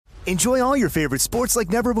Enjoy all your favorite sports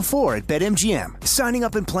like never before at BetMGM. Signing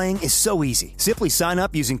up and playing is so easy. Simply sign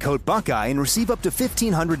up using code Buckeye and receive up to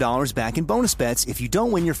 $1,500 back in bonus bets if you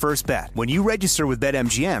don't win your first bet. When you register with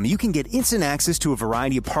BetMGM, you can get instant access to a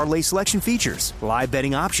variety of parlay selection features, live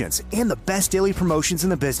betting options, and the best daily promotions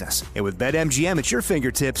in the business. And with BetMGM at your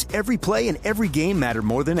fingertips, every play and every game matter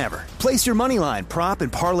more than ever. Place your moneyline, prop,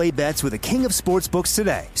 and parlay bets with the king of sportsbooks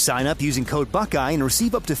today. Sign up using code Buckeye and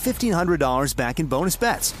receive up to $1,500 back in bonus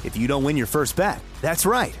bets if you don't win your first bet. That's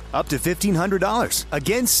right, up to $1,500.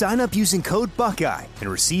 Again, sign up using code Buckeye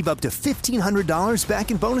and receive up to $1,500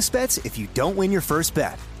 back in bonus bets if you don't win your first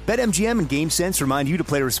bet. BetMGM and GameSense remind you to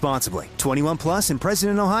play responsibly. 21 plus and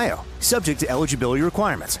present in Ohio. Subject to eligibility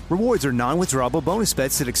requirements. Rewards are non-withdrawable bonus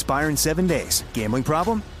bets that expire in 7 days. Gambling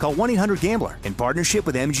problem? Call 1-800-GAMBLER in partnership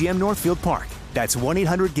with MGM Northfield Park. That's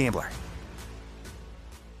 1-800-GAMBLER.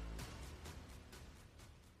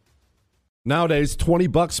 Nowadays,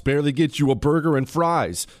 $20 barely gets you a burger and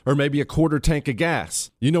fries, or maybe a quarter tank of gas.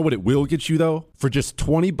 You know what it will get you, though? For just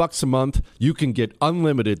 $20 a month, you can get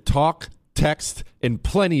unlimited talk, text, and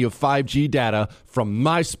plenty of 5G data from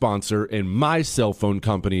my sponsor and my cell phone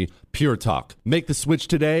company, Pure Talk. Make the switch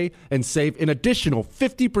today and save an additional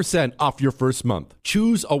 50% off your first month.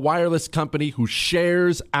 Choose a wireless company who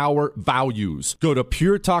shares our values. Go to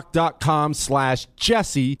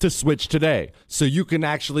puretalk.com/Jesse to switch today so you can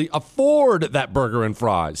actually afford that burger and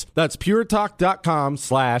fries. That's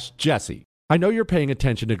puretalk.com/Jesse. I know you're paying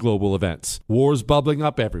attention to global events. Wars bubbling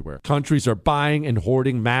up everywhere. Countries are buying and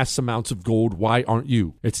hoarding mass amounts of gold. Why aren't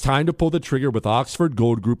you? It's time to pull the trigger with Oxford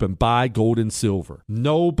Gold Group and buy gold and silver.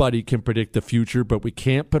 Nobody can predict the future, but we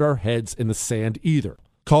can't put our heads in the sand either.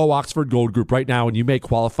 Call Oxford Gold Group right now and you may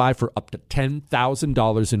qualify for up to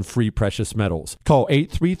 $10,000 in free precious metals. Call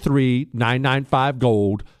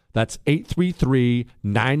 833-995-GOLD. That's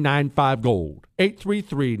 833-995-GOLD.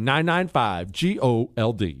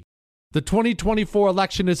 833-995-GOLD. The 2024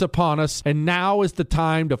 election is upon us, and now is the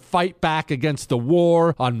time to fight back against the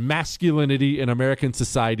war on masculinity in American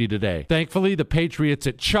society today. Thankfully, the patriots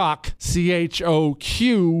at CHOQ,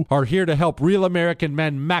 C-H-O-Q, are here to help real American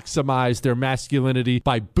men maximize their masculinity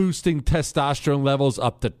by boosting testosterone levels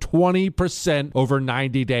up to 20% over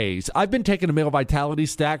 90 days. I've been taking a male vitality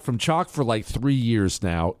stack from CHOQ for like 3 years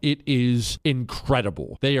now. It is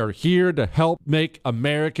incredible. They are here to help make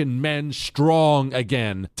American men strong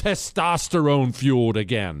again. Testosterone fueled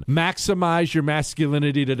again. Maximize your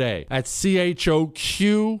masculinity today at CHOQ.com.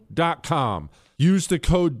 Use the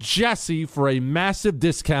code Jesse for a massive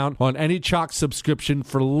discount on any CHOQ subscription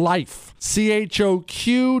for life. CHOQ.com,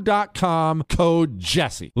 code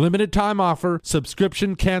Jesse. Limited time offer.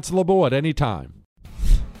 Subscription cancelable at any time.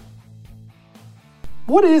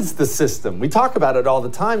 What is the system? We talk about it all the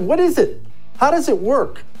time. What is it? How does it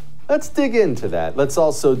work? Let's dig into that. Let's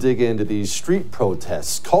also dig into these street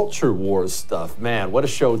protests, culture wars stuff. Man, what a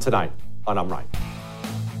show tonight on I'm Right.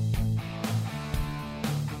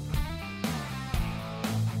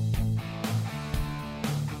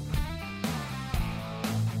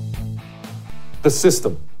 The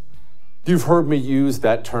system. You've heard me use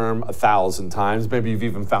that term 1,000 times. Maybe you've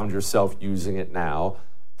even found yourself using it now.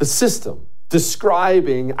 The system,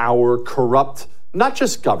 describing our corrupt, not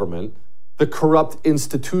just government, the corrupt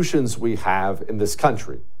institutions we have in this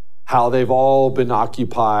country, how they've all been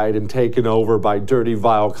occupied and taken over by dirty,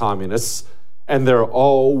 vile communists, and they're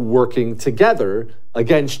all working together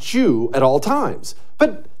against you at all times.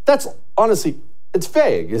 But that's honestly, it's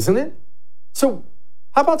vague, isn't it? So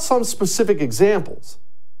how about some specific examples?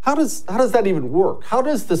 How does that even work? How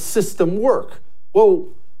does the system work? Well,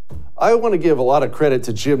 I want to give a lot of credit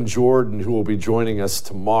to Jim Jordan, who will be joining us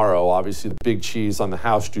tomorrow, obviously the big cheese on the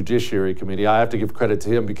House Judiciary Committee. I have to give credit to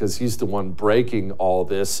him because he's the one breaking all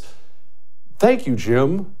this. Thank you,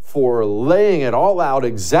 Jim, for laying it all out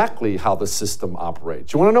exactly how the system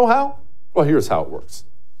operates. You want to know how? Well, here's how it works.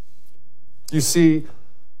 You see,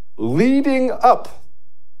 leading up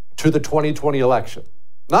to the 2020 election,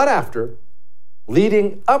 not after,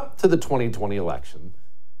 leading up to the 2020 election,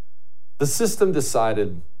 the system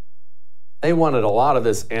decided they wanted a lot of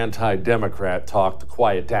this anti-Democrat talk to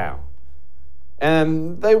quiet down.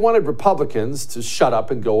 And they wanted Republicans to shut up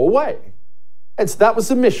and go away. And so that was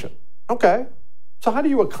the mission. Okay, so how do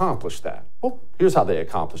you accomplish that? Well, here's how they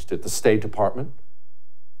accomplished it. The State Department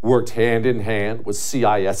worked hand in hand with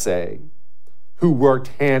CISA, who worked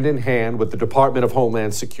hand in hand with the Department of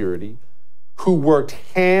Homeland Security, who worked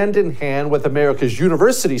hand in hand with America's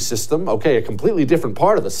university system, okay, a completely different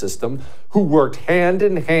part of the system, who worked hand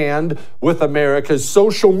in hand with America's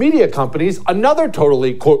social media companies, another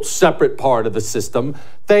totally, quote, separate part of the system.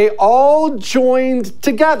 They all joined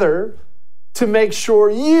together to make sure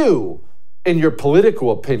you, in your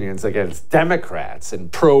political opinions against Democrats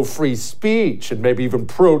and pro-free speech and maybe even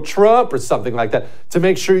pro-Trump or something like that, to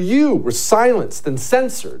make sure you were silenced and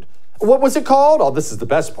censored. What was it called? Oh, this is the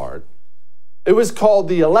best part. It was called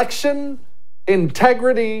the Election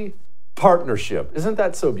Integrity Partnership. Isn't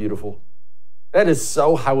that so beautiful? That is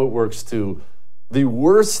so how it works too. The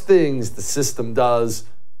worst things the system does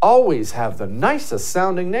always have the nicest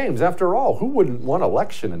sounding names. After all, who wouldn't want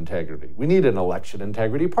election integrity? We need an election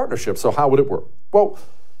integrity partnership. So how would it work? Well,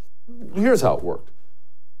 here's how it worked.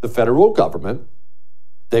 The federal government,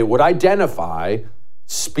 they would identify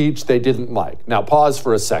speech they didn't like. Now, pause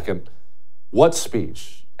for a second. What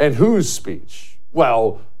speech? And whose speech?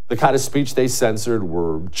 Well, the kind of speech they censored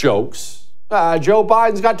were jokes. Joe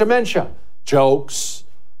Biden's got dementia. Jokes.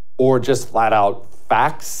 Or just flat out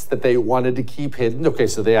facts that they wanted to keep hidden. Okay,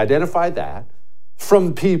 so they identified that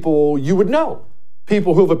from people you would know.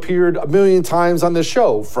 People who have appeared a million times on this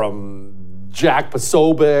show, from Jack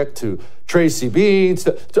Posobiec to Tracy Beans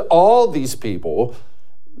to all these people.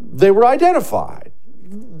 They were identified.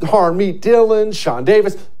 Harmeet Dillon, Sean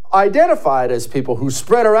Davis, identified as people who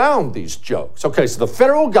spread around these jokes. Okay, so the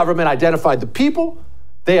federal government identified the people,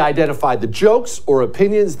 they identified the jokes or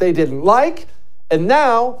opinions they didn't like, and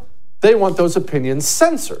now they want those opinions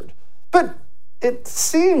censored. But it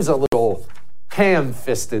seems a little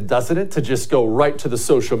ham-fisted, doesn't it, to just go right to the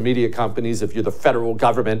social media companies if you're the federal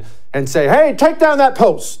government and say, hey, take down that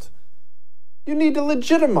post. You need to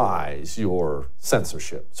legitimize your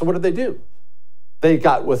censorship. So what did they do? They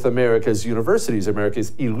got with America's universities,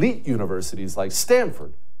 America's elite universities like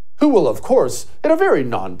Stanford, who will, of course, in a very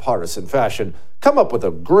nonpartisan fashion, come up with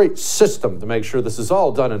a great system to make sure this is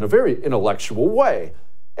all done in a very intellectual way.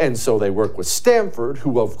 And so they work with Stanford,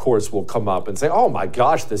 who of course will come up and say, oh my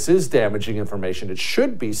gosh, this is damaging information. It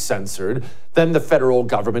should be censored. Then the federal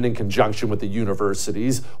government, in conjunction with the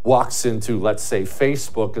universities, walks into, let's say,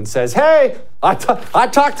 Facebook and says, hey, I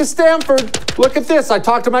talked to Stanford. Look at this. I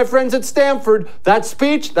talked to my friends at Stanford. That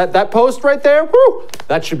speech, that post right there, whoo,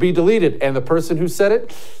 that should be deleted. And the person who said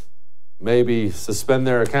it, maybe suspend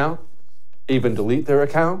their account, even delete their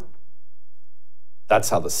account. That's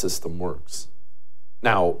how the system works.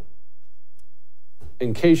 Now,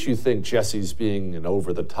 in case you think Jesse's being an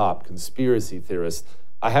over-the-top conspiracy theorist,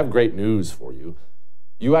 I have great news for you.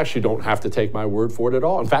 You actually don't have to take my word for it at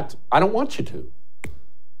all. In fact, I don't want you to.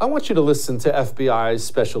 I want you to listen to FBI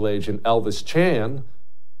Special Agent Elvis Chan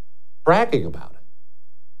bragging about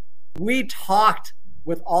it. We talked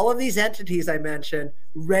with all of these entities I mentioned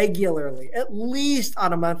regularly, at least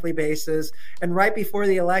on a monthly basis, and right before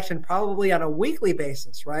the election, probably on a weekly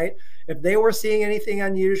basis, right? If they were seeing anything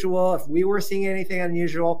unusual, if we were seeing anything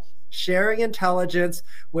unusual, sharing intelligence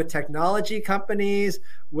with technology companies,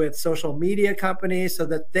 with social media companies, so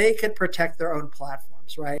that they could protect their own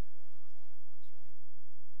platforms, right?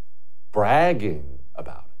 Bragging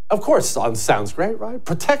about it. Of course, sounds great, right?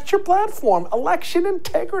 Protect your platform. Election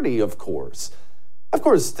integrity, of course. Of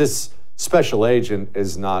course, this special agent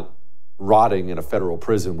is not rotting in a federal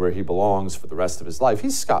prison where he belongs for the rest of his life.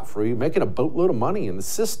 He's scot-free, making a boatload of money in the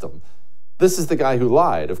system. This is the guy who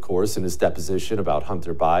lied, of course, in his deposition about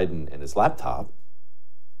Hunter Biden and his laptop.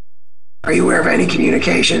 Are you aware of any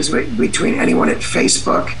communications between anyone at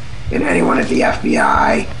Facebook and anyone at the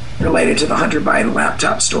FBI related to the Hunter Biden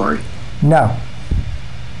laptop story? No.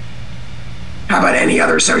 How about any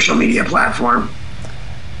other social media platform?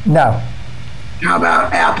 No. How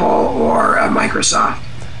about Apple or Microsoft?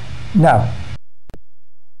 No.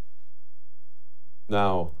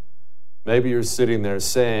 Now, maybe you're sitting there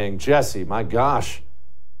saying, Jesse, my gosh,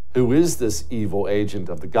 who is this evil agent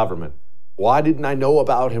of the government? Why didn't I know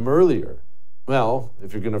about him earlier? Well,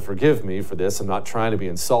 if you're going to forgive me for this, I'm not trying to be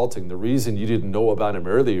insulting. The reason you didn't know about him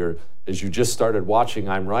earlier is you just started watching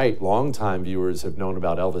I'm Right. Longtime viewers have known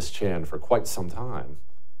about Elvis Chan for quite some time.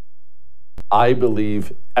 I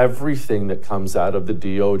believe everything that comes out of the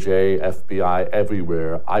DOJ, FBI,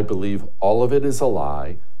 everywhere, I believe all of it is a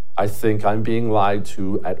lie. I think I'm being lied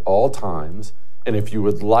to at all times. And if you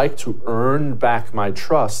would like to earn back my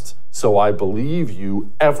trust so I believe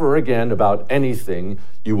you ever again about anything,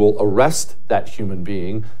 you will arrest that human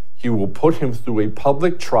being. You will put him through a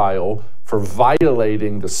public trial for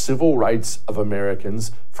violating the civil rights of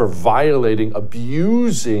Americans, for violating,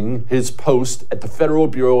 abusing his post at the Federal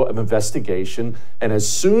Bureau of Investigation. And as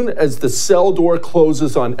soon as the cell door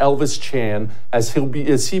closes on Elvis Chan, as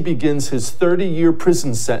he begins his 30-year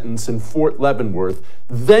prison sentence in Fort Leavenworth,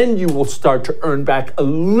 then you will start to earn back a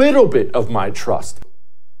little bit of my trust.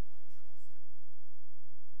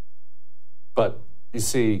 But you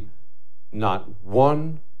see, not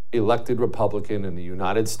one elected Republican in the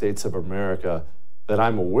United States of America that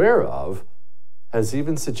I'm aware of has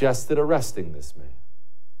even suggested arresting this man.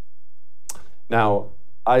 Now,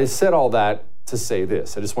 I said all that to say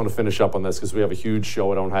this. I just want to finish up on this because we have a huge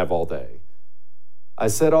show I don't have all day. I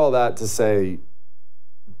said all that to say,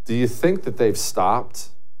 do you think that they've stopped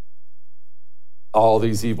all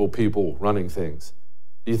these evil people running things?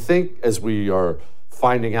 Do you think, as we are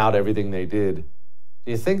finding out everything they did,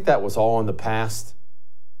 do you think that was all in the past?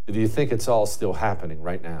 Or do you think it's all still happening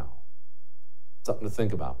right now? Something to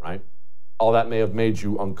think about, right? All that may have made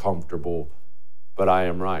you uncomfortable, but I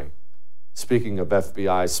am right. Speaking of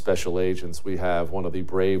FBI special agents, we have one of the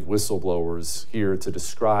brave whistleblowers here to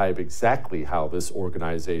describe exactly how this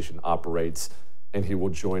organization operates, and he will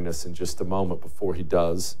join us in just a moment. Before he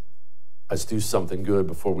does, let's do something good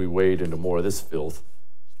before we wade into more of this filth.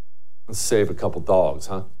 Let's save a couple dogs,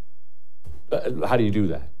 huh? How do you do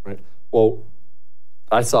that, right? Well,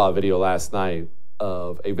 I saw a video last night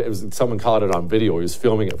of someone caught it on video. He was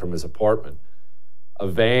filming it from his apartment. A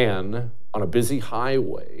van on a busy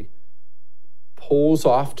highway pulls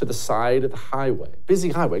off to the side of the highway, busy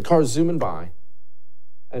highway, cars zooming by,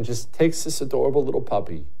 and just takes this adorable little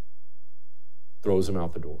puppy, throws him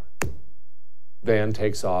out the door. Van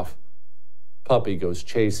takes off. Puppy goes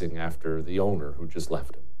chasing after the owner who just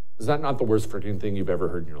left him. Is that not the worst freaking thing you've ever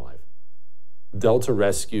heard in your life? Delta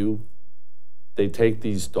Rescue, they take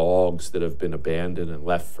these dogs that have been abandoned and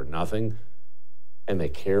left for nothing, and they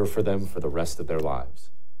care for them for the rest of their lives.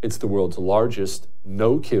 It's the world's largest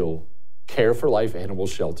no-kill, care-for-life animal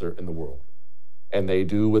shelter in the world. And they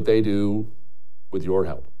do what they do with your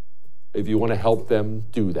help. If you want to help them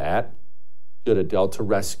do that, go to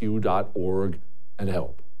deltarescue.org and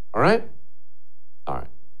help. All right? All right.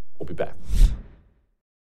 We'll be back.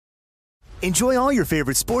 Enjoy all your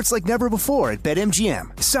favorite sports like never before at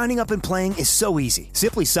BetMGM. Signing up and playing is so easy.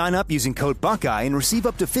 Simply sign up using code Buckeye and receive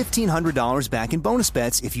up to $1,500 back in bonus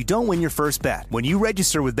bets if you don't win your first bet. When you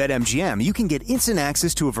register with BetMGM, you can get instant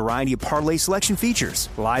access to a variety of parlay selection features,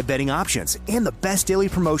 live betting options, and the best daily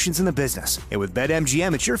promotions in the business. And with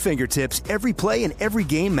BetMGM at your fingertips, every play and every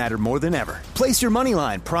game matter more than ever. Place your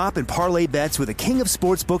moneyline, prop, and parlay bets with the king of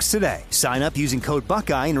sportsbooks today. Sign up using code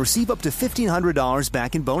Buckeye and receive up to $1,500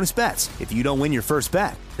 back in bonus bets if you don't win your first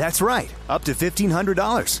bet. That's right, up to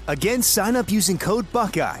 $1,500. Again, sign up using code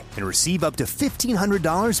Buckeye and receive up to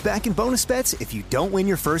 $1,500 back in bonus bets if you don't win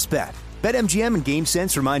your first bet. BetMGM and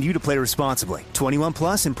GameSense remind you to play responsibly. 21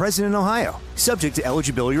 plus and present in Ohio. Subject to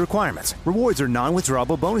eligibility requirements. Rewards are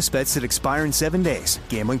non-withdrawable bonus bets that expire in 7 days.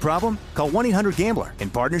 Gambling problem? Call 1-800-GAMBLER in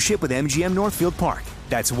partnership with MGM Northfield Park.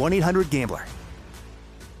 That's 1-800-GAMBLER.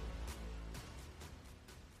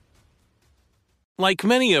 Like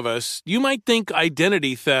many of us, you might think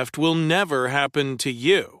identity theft will never happen to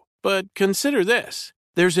you. But consider this.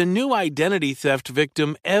 There's a new identity theft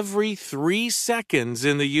victim every 3 seconds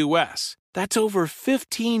in the U.S. That's over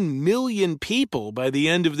 15 million people by the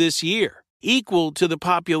end of this year, equal to the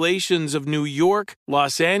populations of New York,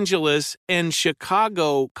 Los Angeles, and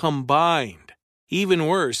Chicago combined. Even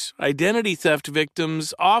worse, identity theft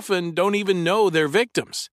victims often don't even know they're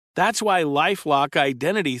victims. That's why LifeLock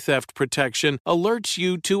Identity Theft Protection alerts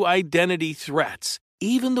you to identity threats,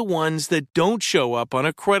 even the ones that don't show up on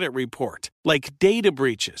a credit report, like data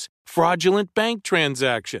breaches, fraudulent bank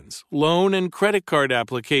transactions, loan and credit card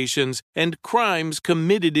applications, and crimes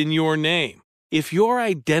committed in your name. If your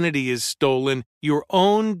identity is stolen, your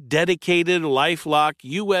own dedicated LifeLock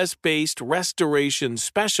U.S.-based restoration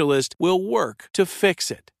specialist will work to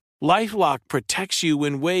fix it. LifeLock protects you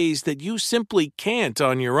in ways that you simply can't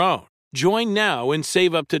on your own. Join now and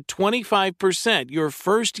save up to 25% your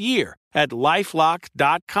first year at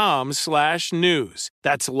LifeLock.com/news.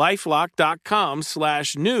 That's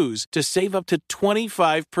LifeLock.com/news to save up to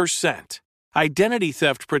 25%. Identity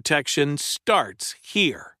theft protection starts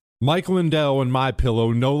here. Mike Lindell and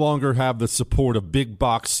MyPillow no longer have the support of big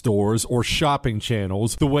box stores or shopping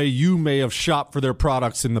channels the way you may have shopped for their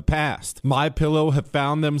products in the past. MyPillow have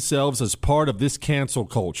found themselves as part of this cancel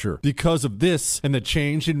culture. Because of this and the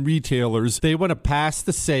change in retailers, they want to pass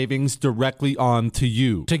the savings directly on to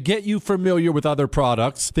you. To get you familiar with other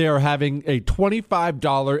products, they are having a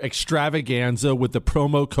 $25 extravaganza with the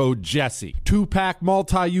promo code Jesse. 2-pack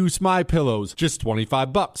multi-use MyPillows, just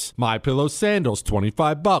 $25. MyPillow sandals,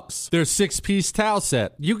 $25. $25. Their 6-piece towel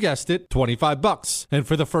set, you guessed it, $25. And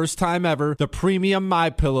for the first time ever, the premium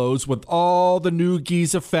MyPillows with all the new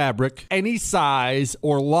Giza fabric, any size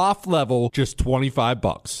or loft level, just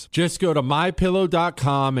 $25. Just go to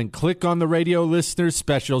MyPillow.com and click on the radio listeners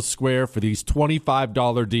special square for these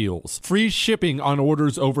 $25 deals. Free shipping on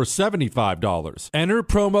orders over $75. Enter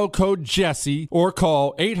promo code Jesse or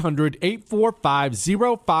call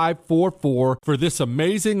 800-845-0544 for this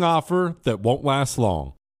amazing offer that won't last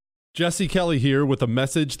long. Jesse Kelly here with a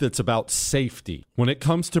message that's about safety. When it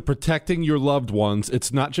comes to protecting your loved ones,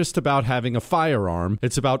 it's not just about having a firearm.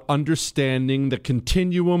 It's about understanding the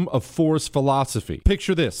continuum of force philosophy.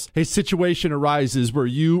 Picture this. A situation arises where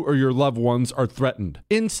you or your loved ones are threatened.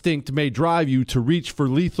 Instinct may drive you to reach for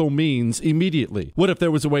lethal means immediately. What if there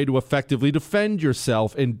was a way to effectively defend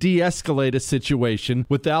yourself and de-escalate a situation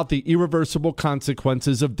without the irreversible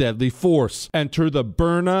consequences of deadly force? Enter the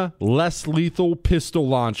Byrna less lethal pistol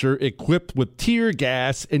launcher equipped with tear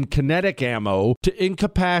gas and kinetic ammo to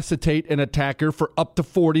incapacitate an attacker for up to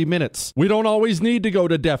 40 minutes. We don't always need to go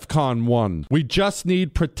to DEFCON 1. We just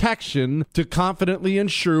need protection to confidently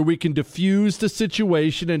ensure we can defuse the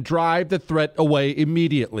situation and drive the threat away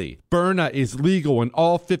immediately. Byrna is legal in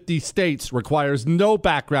all 50 states, requires no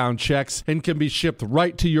background checks, and can be shipped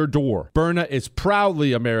right to your door. Byrna is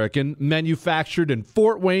proudly American, manufactured in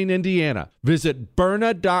Fort Wayne, Indiana. Visit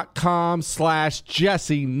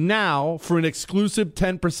Byrna.com/Jesse now for an exclusive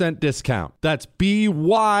 10% discount. That's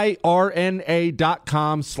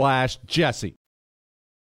BYRNA.com/Jesse.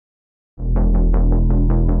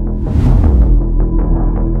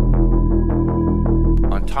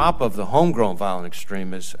 On top of the homegrown violent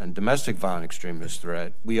extremist and domestic violent extremist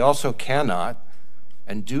threat, we also cannot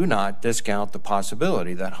and do not discount the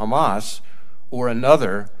possibility that Hamas or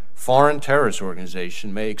another foreign terrorist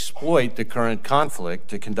organization may exploit the current conflict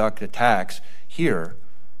to conduct attacks here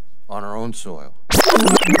on our own soil.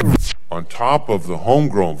 On top of the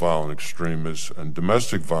homegrown violent extremist and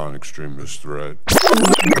domestic violent extremist threat,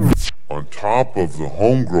 on top of the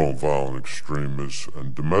homegrown violent extremist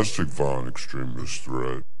and domestic violent extremist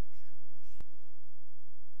threat.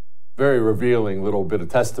 Very revealing little bit of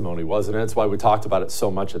testimony, wasn't it? That's why we talked about it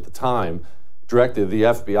so much at the time. Directed, the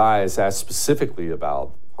FBI is asked specifically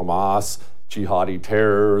about Hamas, jihadi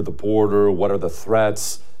terror, the border, what are the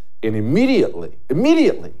threats, and immediately,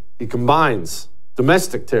 he combines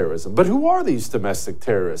domestic terrorism. But who are these domestic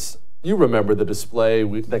terrorists? You remember the display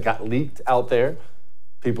that got leaked out there?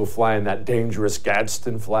 People flying that dangerous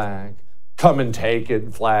Gadsden flag, come and take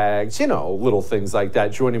it flags, little things like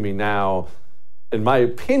that. Joining me now, in my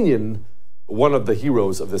opinion, one of the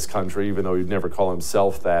heroes of this country, even though he'd never call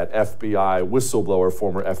himself that, FBI whistleblower,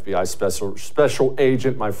 former FBI special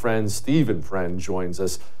agent, my friend Stephen Friend joins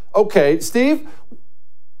us. Okay, Steve,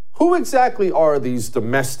 who exactly are these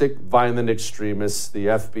domestic violent extremists the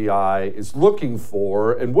FBI is looking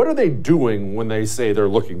for, and what are they doing when they say they're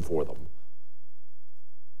looking for them?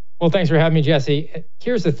 Well, thanks for having me, Jesse.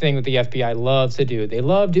 Here's the thing that the FBI loves to do. They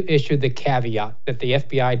love to issue the caveat that the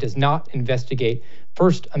FBI does not investigate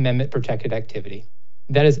First Amendment protected activity.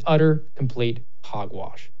 That is utter, complete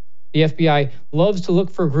hogwash. The FBI loves to look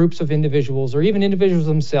for groups of individuals or even individuals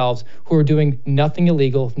themselves who are doing nothing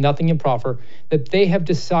illegal, nothing improper, that they have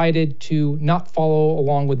decided to not follow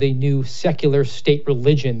along with a new secular state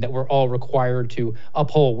religion that we're all required to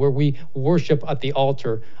uphold, where we worship at the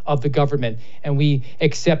altar of the government and we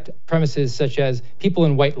accept premises such as people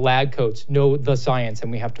in white lab coats know the science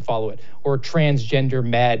and we have to follow it, or transgender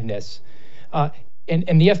madness.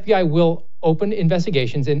 And the FBI will open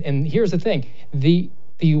investigations. And here's the thing. The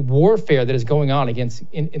warfare that is going on against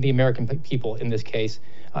in the American people in this case,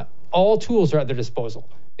 all tools are at their disposal.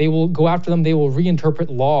 They will go after them. They will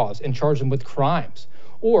reinterpret laws and charge them with crimes.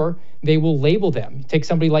 Or they will label them. Take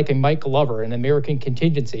somebody like a Mike Glover, an American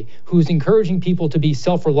contingency, who's encouraging people to be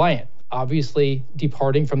self-reliant, obviously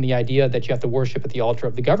departing from the idea that you have to worship at the altar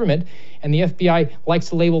of the government. And the FBI likes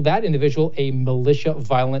to label that individual a militia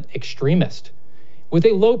violent extremist, with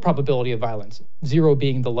a low probability of violence, 0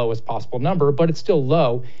 being the lowest possible number, but it's still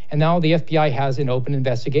low. And now the FBI has an open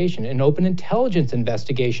investigation, an open intelligence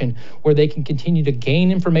investigation, where they can continue to gain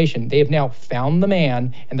information. They have now found the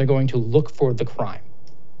man, and they're going to look for the crime.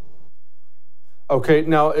 Okay,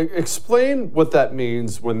 now explain what that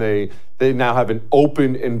means when they now have an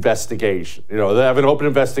open investigation. They have an open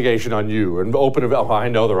investigation on you, and I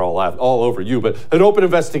know they're all over you, but an open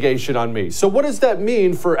investigation on me. So what does that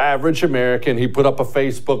mean for average American? He put up a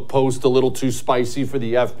Facebook post a little too spicy for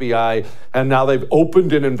the FBI, and now they've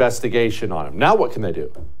opened an investigation on him. Now what can they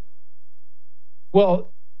do?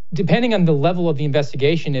 Well, depending on the level of the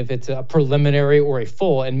investigation, if it's a preliminary or a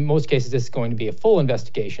full, in most cases, this is going to be a full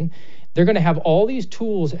investigation, they're going to have all these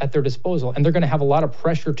tools at their disposal, and they're going to have a lot of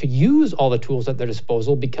pressure to use all the tools at their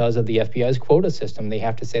disposal because of the FBI's quota system. They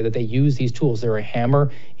have to say that they use these tools. They're a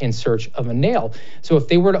hammer in search of a nail. So if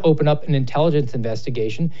they were to open up an intelligence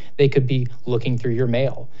investigation, they could be looking through your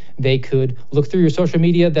mail. They could look through your social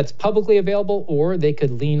media that's publicly available, or they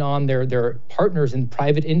could lean on their partners in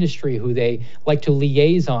private industry who they like to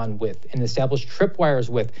liaison with and establish tripwires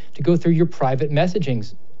with to go through your private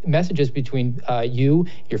messages between you,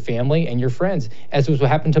 your family, and your friends, as was what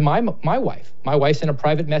happened to my wife. My wife sent a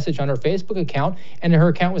private message on her Facebook account, and her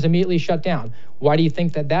account was immediately shut down. Why do you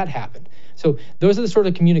think that happened? So those are the sort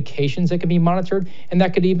of communications that can be monitored, and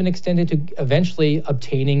that could even extend into eventually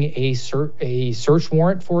obtaining a search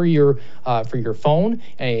warrant for your phone,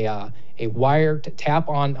 a wire tap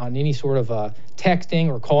on any sort of texting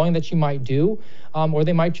or calling that you might do. Or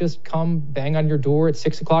they might just come bang on your door at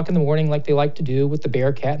 6 o'clock in the morning like they like to do with the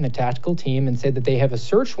Bearcat and the tactical team and say that they have a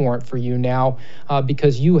search warrant for you now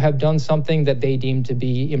because you have done something that they deem to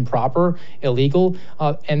be improper, illegal.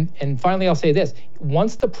 And finally, I'll say this.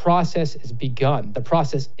 Once the process is begun, the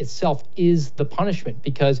process itself is the punishment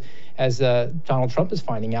because as Donald Trump is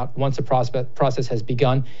finding out, once the process has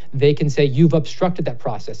begun, they can say you've obstructed that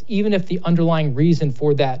process, even if the underlying reason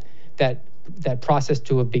for that process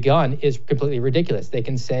to have begun is completely ridiculous. They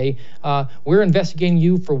can say, we're investigating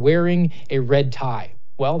you for wearing a red tie.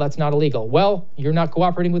 Well, that's not illegal. Well, you're not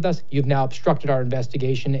cooperating with us. You've now obstructed our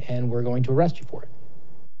investigation, and we're going to arrest you for it.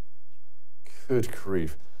 Good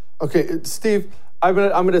grief. Okay, Steve, I'm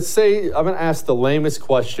going to ask the lamest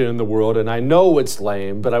question in the world, and I know it's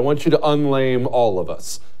lame, but I want you to unlame all of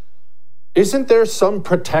us. Isn't there some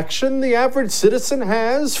protection the average citizen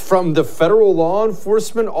has from the federal law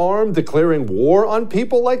enforcement arm declaring war on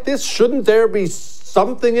people like this? Shouldn't there be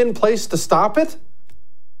something in place to stop it?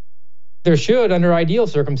 There should, under ideal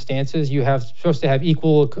circumstances. You have supposed to have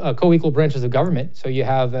co-equal branches of government. So you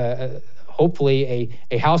have hopefully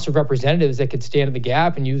a House of Representatives that could stand in the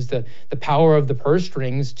gap and use the power of the purse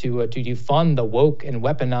strings to defund the woke and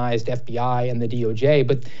weaponized FBI and the DOJ.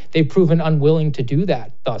 But they've proven unwilling to do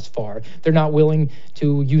that thus far. They're not willing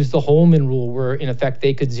to use the Holman rule where, in effect,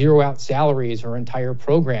 they could zero out salaries or entire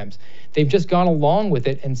programs. They've just gone along with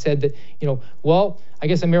it and said that, I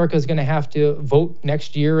guess America is going to have to vote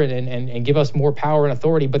next year and give us more power and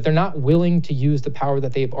authority, but they're not willing to use the power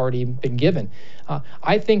that they've already been given.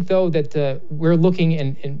 I think, though, that we're looking,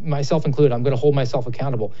 and myself included, I'm going to hold myself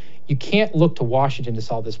accountable. You can't look to Washington to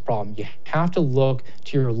solve this problem. You have to look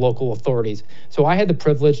to your local authorities. So I had the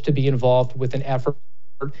privilege to be involved with an effort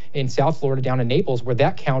in South Florida down in Naples, where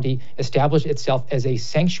that county established itself as a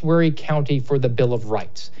sanctuary county for the Bill of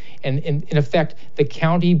Rights. And in effect, the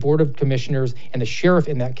county board of commissioners and the sheriff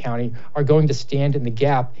in that county are going to stand in the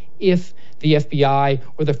gap if the FBI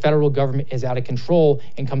or the federal government is out of control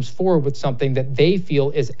and comes forward with something that they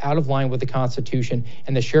feel is out of line with the Constitution,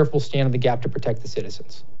 and the sheriff will stand in the gap to protect the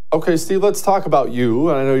citizens. Okay, Steve, let's talk about you.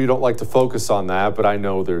 And I know you don't like to focus on that, but I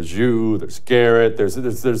know there's you, there's Garrett,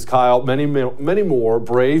 there's Kyle, many more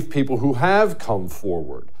brave people who have come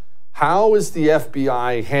forward. How is the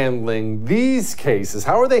FBI handling these cases?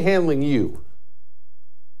 How are they handling you?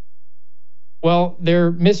 Well,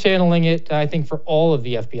 they're mishandling it, I think, for all of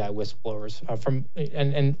the FBI whistleblowers.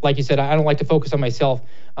 And like you said, I don't like to focus on myself,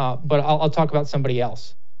 but I'll talk about somebody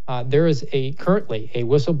else. There is currently a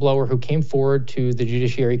whistleblower who came forward to the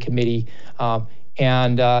Judiciary Committee,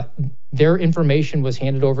 and their information was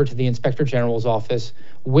handed over to the Inspector General's office,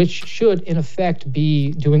 which should, in effect,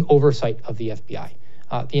 be doing oversight of the FBI.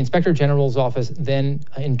 The Inspector General's office then,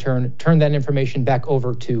 in turn, turned that information back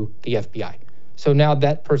over to the FBI. So now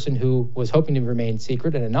that person who was hoping to remain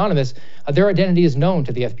secret and anonymous, their identity is known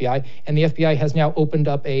to the FBI, and the FBI has now opened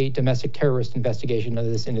up a domestic terrorist investigation of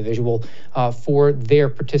this individual for their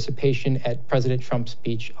participation at President Trump's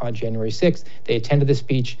speech on January 6th. They attended the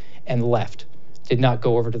speech and left. Did not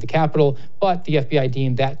go over to the Capitol, but the FBI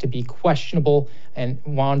deemed that to be questionable and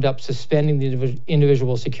wound up suspending the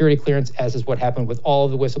individual security clearance, as is what happened with all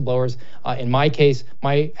of the whistleblowers. In my case,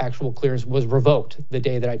 my actual clearance was revoked the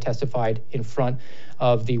day that I testified in front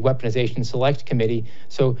of the Weaponization Select Committee.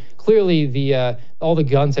 So clearly, all the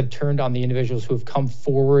guns have turned on the individuals who have come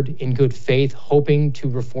forward in good faith, hoping to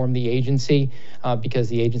reform the agency, because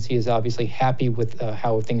the agency is obviously happy with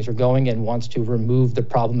how things are going and wants to remove the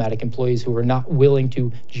problematic employees who are not willing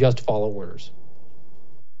to just follow orders.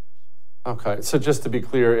 Okay, so just to be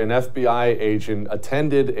clear, an FBI agent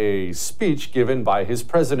attended a speech given by his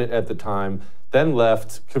president at the time, then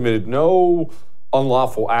left, committed no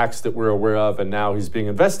unlawful acts that we're aware of, and now he's being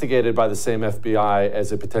investigated by the same FBI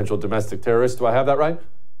as a potential domestic terrorist. Do I have that right?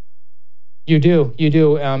 You do.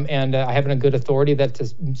 And I have a good authority that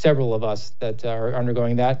several of us that are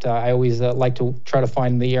undergoing that. I always like to try to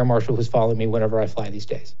find the air marshal who's following me whenever I fly these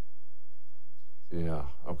days. Yeah,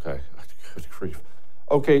 okay. Good grief.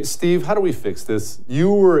 Okay, Steve, how do we fix this?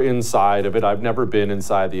 You were inside of it. I've never been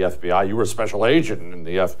inside the FBI. You were a special agent in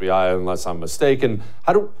the FBI, unless I'm mistaken.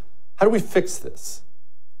 How do we fix this?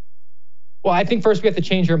 Well, I think first we have to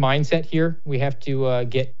change our mindset here. We have to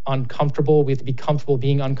get uncomfortable. We have to be comfortable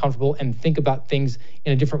being uncomfortable and think about things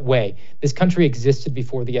in a different way. This country existed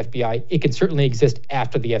before the FBI. It can certainly exist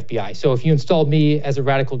after the FBI. So if you installed me as a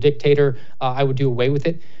radical dictator, I would do away with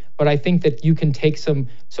it. But I think that you can take some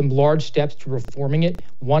large steps to reforming it.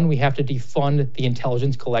 One, we have to defund the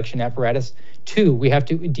intelligence collection apparatus. Two, we have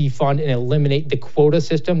to defund and eliminate the quota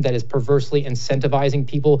system that is perversely incentivizing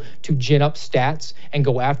people to gin up stats and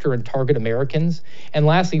go after and target Americans. And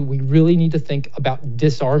lastly, we really need to think about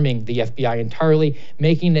disarming the FBI entirely,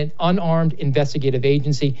 making it an unarmed investigative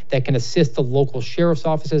agency that can assist the local sheriff's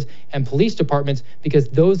offices and police departments, because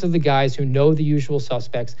those are the guys who know the usual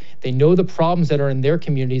suspects. They know the problems that are in their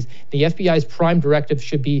communities. The FBI's prime directive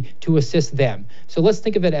should be to assist them. So let's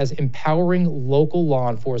think of it as empowering local law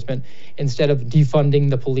enforcement instead of defunding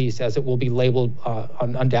the police, as it will be labeled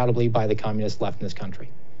undoubtedly by the communist left in this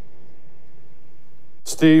country.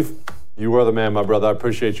 Steve, you are the man, my brother. I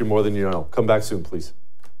appreciate you more than you know. Come back soon, please.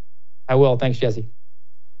 I will. Thanks, Jesse.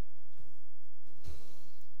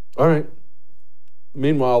 All right.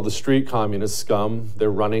 Meanwhile, the street communist scum,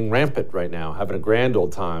 they're running rampant right now, having a grand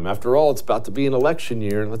old time. After all, it's about to be an election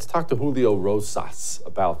year. Let's talk to Julio Rosas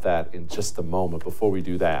about that in just a moment. Before we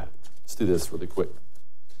do that, let's do this really quick.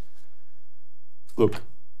 Look,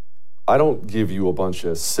 I don't give you a bunch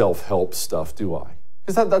of self-help stuff, do I?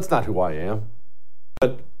 Because that's not who I am.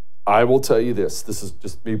 But I will tell you this is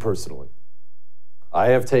just me personally. I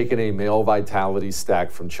have taken a male vitality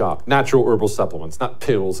stack from Choq, natural herbal supplements, not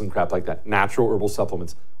pills and crap like that, natural herbal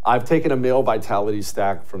supplements. I've taken a male vitality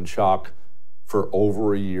stack from Choq for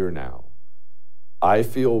over a year now. I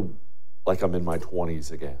feel like I'm in my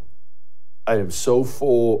 20s again. I am so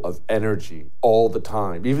full of energy all the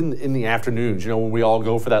time, even in the afternoons, when we all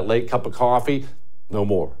go for that late cup of coffee, no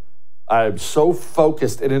more. I'm so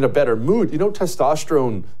focused and in a better mood.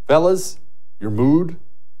 Testosterone, fellas, your mood,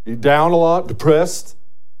 you're down a lot, depressed,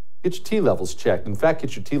 get your T levels checked. In fact,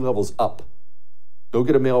 get your T levels up. Go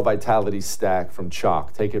get a male vitality stack from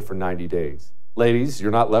Choq. Take it for 90 days. Ladies, you're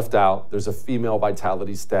not left out. There's a female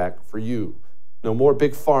vitality stack for you. No more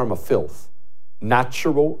big pharma filth.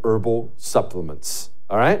 Natural herbal supplements.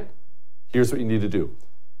 All right? Here's what you need to do.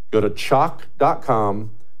 Go to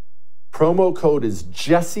Choq.com. Promo code is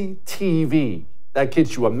JesseTV. That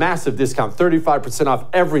gets you a massive discount, 35% off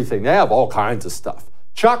everything. They have all kinds of stuff.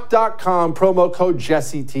 Choq.com, promo code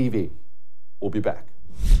JesseTV. We'll be back.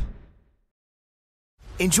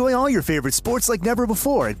 Enjoy all your favorite sports like never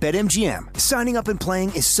before at BetMGM. Signing up and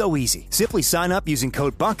playing is so easy. Simply sign up using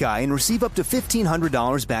code Buckeye and receive up to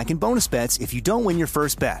 $1,500 back in bonus bets if you don't win your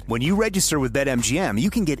first bet. When you register with BetMGM,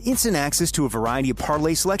 you can get instant access to a variety of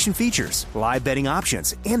parlay selection features, live betting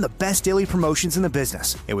options, and the best daily promotions in the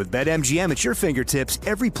business. And with BetMGM at your fingertips,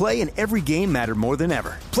 every play and every game matter more than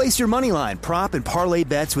ever. Place your moneyline, prop, and parlay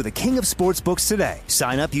bets with the king of sportsbooks today.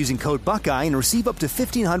 Sign up using code Buckeye and receive up to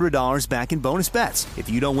 $1,500 back in bonus bets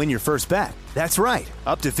if you don't win your first bet. That's right,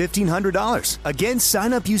 up to $1,500. Again,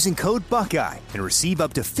 sign up using code Buckeye and receive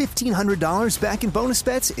up to $1,500 back in bonus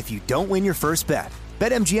bets if you don't win your first bet.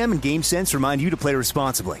 BetMGM and GameSense remind you to play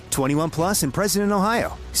responsibly. 21 plus and present in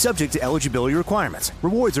Ohio. Subject to eligibility requirements.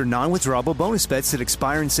 Rewards are non-withdrawable bonus bets that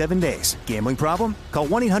expire in 7 days. Gambling problem? Call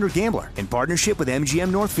 1-800-GAMBLER in partnership with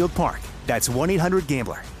MGM Northfield Park. That's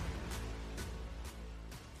 1-800-GAMBLER.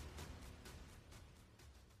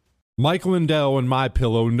 Mike Lindell and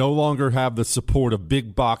MyPillow no longer have the support of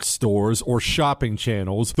big box stores or shopping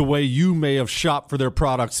channels the way you may have shopped for their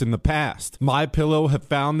products in the past. MyPillow have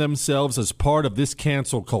found themselves as part of this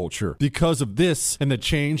cancel culture. Because of this and the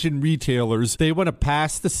change in retailers, they want to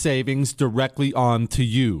pass the savings directly on to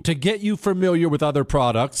you. To get you familiar with other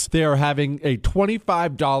products, they are having a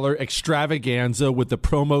 $25 extravaganza with the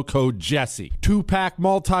promo code Jesse. 2-pack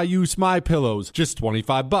multi-use MyPillows, just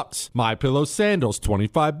 $25. MyPillow sandals,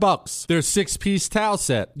 $25. $25. Their 6-piece towel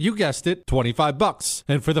set, you guessed it, $25.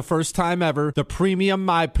 And for the first time ever, the premium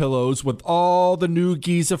MyPillows with all the new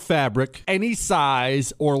Giza fabric, any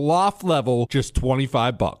size or loft level, just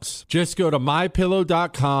 $25. Just go to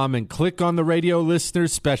MyPillow.com and click on the radio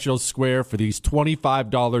listeners special square for these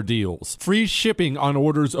 $25 deals. Free shipping on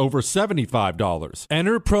orders over $75.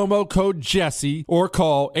 Enter promo code Jesse or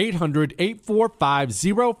call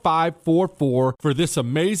 800-845-0544 for this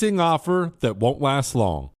amazing offer that won't last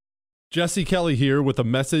long. Jesse Kelly here with a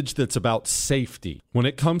message that's about safety. When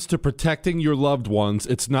it comes to protecting your loved ones,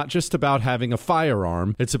 it's not just about having a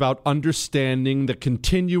firearm, it's about understanding the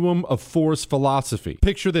continuum of force philosophy.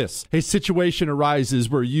 Picture this. A situation arises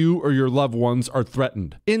where you or your loved ones are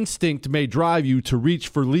threatened. Instinct may drive you to reach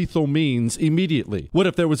for lethal means immediately. What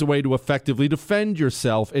if there was a way to effectively defend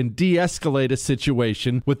yourself and de-escalate a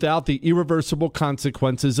situation without the irreversible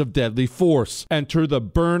consequences of deadly force? Enter the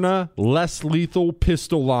Byrna less lethal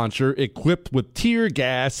pistol launcher equipped with tear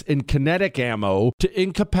gas and kinetic ammo to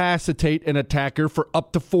incapacitate an attacker for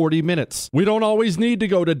up to 40 minutes. We don't always need to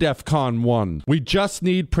go to DEFCON 1. We just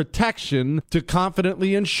need protection to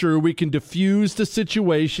confidently ensure we can defuse the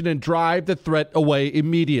situation and drive the threat away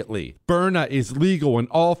immediately. Byrna is legal in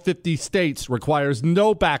all 50 states, requires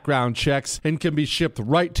no background checks, and can be shipped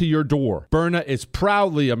right to your door. Byrna is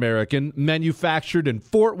proudly American, manufactured in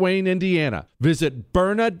Fort Wayne, Indiana. Visit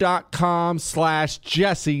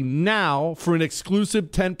Byrna.com/Jesse now for an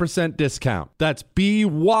exclusive 10% discount. That's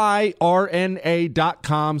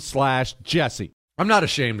BYRNA.com/Jesse. I'm not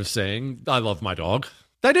ashamed of saying I love my dog.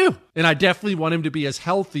 I do. And I definitely want him to be as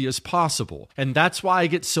healthy as possible. And that's why I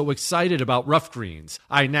get so excited about Rough Greens.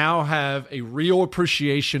 I now have a real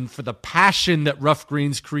appreciation for the passion that Rough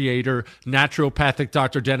Greens creator, naturopathic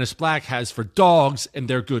Dr. Dennis Black, has for dogs and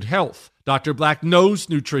their good health. Dr. Black knows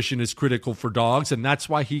nutrition is critical for dogs, and that's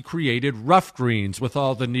why he created Rough Greens with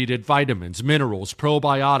all the needed vitamins, minerals,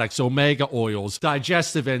 probiotics, omega oils,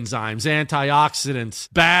 digestive enzymes, antioxidants,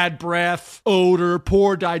 bad breath, odor,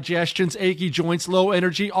 poor digestions, achy joints, low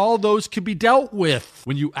energy. All those can be dealt with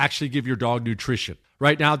when you actually give your dog nutrition.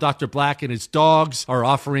 Right now, Dr. Black and his dogs are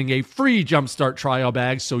offering a free Jumpstart trial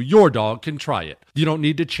bag so your dog can try it. You don't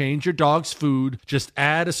need to change your dog's food. Just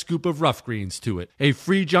add a scoop of Rough Greens to it. A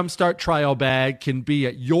free Jumpstart trial bag can be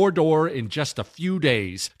at your door in just a few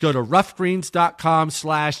days. Go to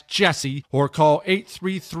roughgreens.com/Jesse or call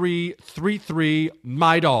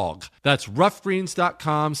 833-33-MY-DOG. That's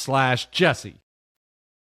roughgreens.com/Jesse.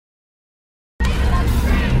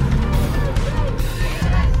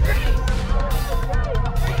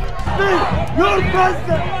 Your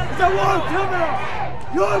president is a war criminal.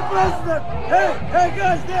 Your president, hey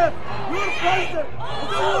guys there, your president is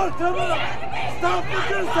a war criminal. Stop with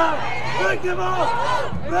this out. Break him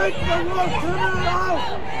out. Break the war criminal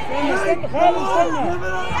out. Break the war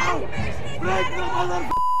criminal out. Break the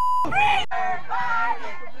motherfucker.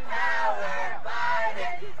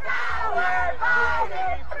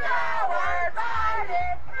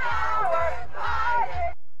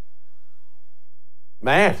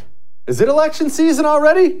 Man, is it election season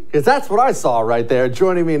already? Because that's what I saw right there.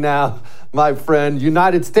 Joining me now, my friend,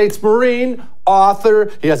 United States Marine,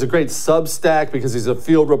 author. He has a great Substack because he's a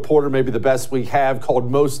field reporter, maybe the best we have, called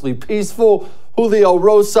Mostly Peaceful. Julio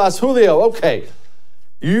Rosas. Julio, okay.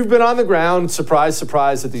 You've been on the ground, surprise,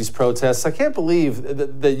 surprise, at these protests. I can't believe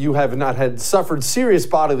that you have not had suffered serious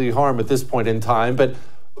bodily harm at this point in time, but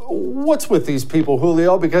what's with these people,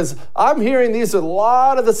 Julio? Because I'm hearing these are a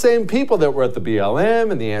lot of the same people that were at the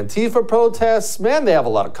BLM and the Antifa protests. Man, they have a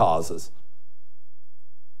lot of causes.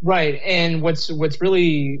 Right, and what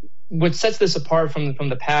sets this apart from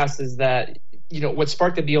the past is that, you know, what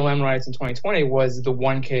sparked the BLM riots in 2020 was the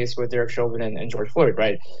one case with Derek Chauvin and George Floyd,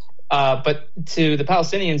 right? But to the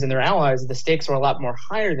Palestinians and their allies, the stakes are a lot more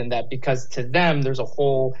higher than that, because to them, there's a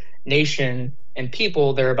whole nation and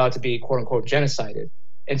people that are about to be quote unquote genocided.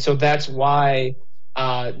 And so that's why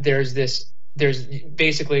there's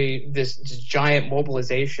basically this giant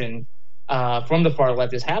mobilization from the far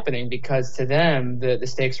left is happening, because to them the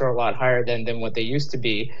stakes are a lot higher than what they used to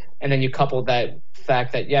be. And then you couple that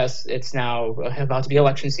fact that yes, it's now about to be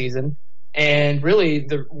election season, and really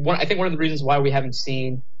I think one of the reasons why we haven't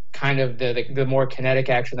seen kind of the more kinetic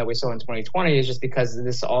action that we saw in 2020 is just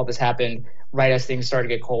because all this happened right as things started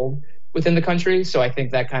to get cold within the country. So I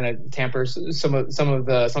think that kind of tampers some of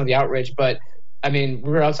the outrage. But I mean, we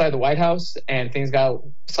were outside the White House and things got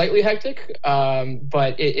slightly hectic.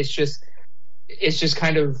 But it's just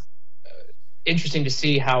kind of interesting to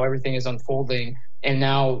see how everything is unfolding. And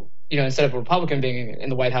now, you know, instead of a Republican being in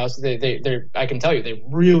the White House, they I can tell you, they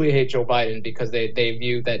really hate Joe Biden because they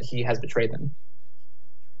view that he has betrayed them.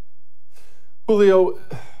 Julio,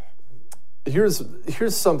 Here's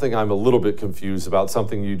something I'm a little bit confused about,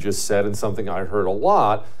 something you just said and something I heard a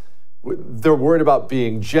lot. They're worried about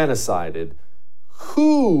being genocided.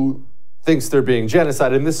 Who thinks they're being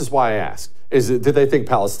genocided? And this is why I ask. Do they think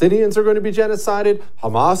Palestinians are going to be genocided?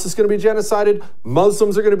 Hamas is going to be genocided?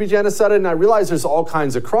 Muslims are going to be genocided? And I realize there's all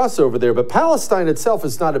kinds of crossover there, but Palestine itself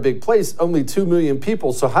is not a big place, only 2 million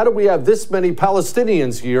people. So how do we have this many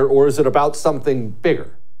Palestinians here, or is it about something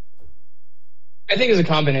bigger? I think it's a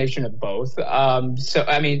combination of both. So,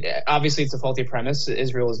 I mean, obviously it's a faulty premise.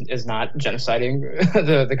 Israel is not genociding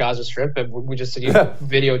the Gaza Strip. We just did a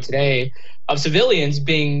video today of civilians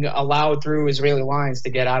being allowed through Israeli lines to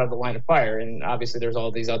get out of the line of fire. And obviously there's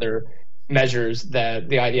all these other measures that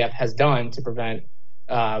the IDF has done to prevent,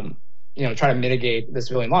 try to mitigate the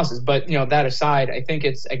civilian losses. But, that aside, I think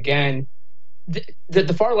it's, again,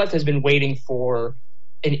 the far left has been waiting for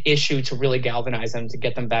an issue to really galvanize them, to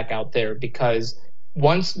get them back out there, because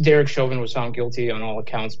once Derek Chauvin was found guilty on all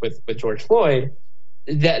accounts with George Floyd,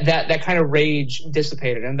 that kind of rage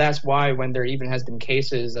dissipated. And that's why when there even has been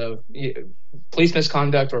cases of police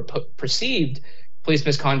misconduct or perceived police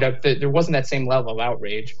misconduct, there wasn't that same level of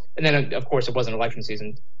outrage. And then, of course, it wasn't election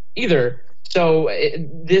season either. So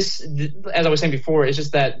this, as I was saying before, it's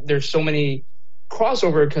just that there's so many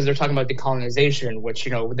crossover, because they're talking about decolonization, which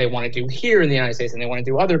they want to do here in the United States, and they want to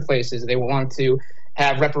do other places. They want to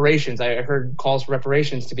have reparations. I heard calls for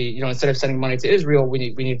reparations to be, instead of sending money to Israel,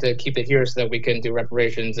 we need to keep it here so that we can do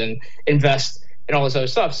reparations and invest in all this other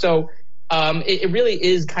stuff. So it really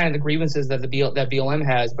is kind of the grievances that that BLM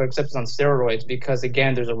has, but except it's on steroids, because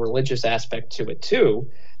again, there's a religious aspect to it too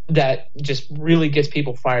that just really gets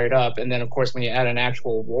people fired up. And then of course, when you add an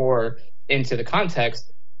actual war into the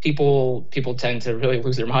context, people tend to really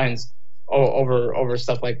lose their minds over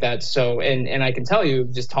stuff like that. So, and I can tell you,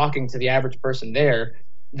 just talking to the average person there,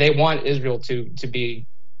 they want Israel to be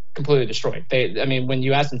completely destroyed. When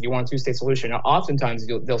you ask them, do you want a two-state solution? Oftentimes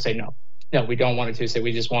they'll say no, we don't want a two-state.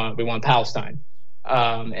 We want Palestine.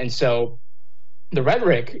 And so the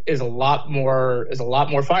rhetoric is a lot more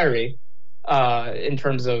fiery in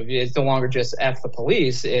terms of, it's no longer just F the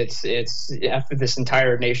police. It's F this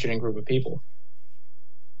entire nation and group of people.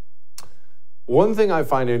 One thing I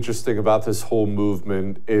find interesting about this whole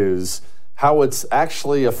movement is how it's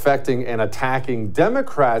actually affecting and attacking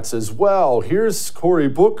Democrats as well. Here's Cory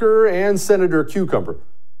Booker and Senator Cucumber.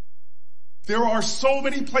 There are so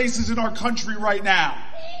many places in our country right now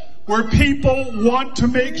where people want to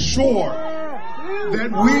make sure that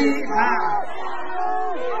we have.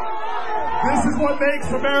 This is what makes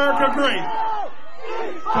America great.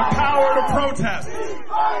 The power to protest.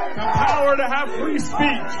 The power to have free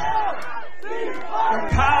speech. The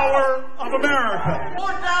power of America.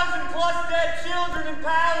 4,000 plus dead children in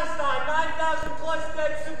Palestine, 9,000 plus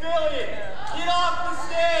dead civilians. Get off the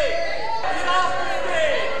stage. Get off the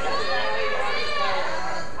stage.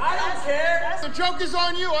 I don't care. The joke is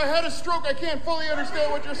on you. I had a stroke. I can't fully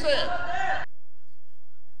understand what you're saying.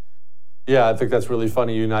 Yeah, I think that's really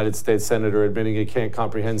funny. United States Senator admitting he can't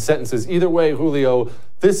comprehend sentences. Either way, Julio,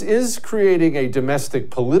 this is creating a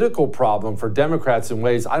domestic political problem for Democrats in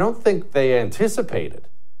ways I don't think they anticipated.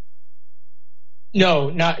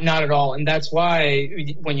 No, not at all. And that's why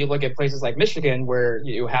when you look at places like Michigan, where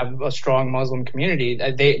you have a strong Muslim community,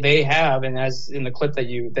 they have, and as in the clip that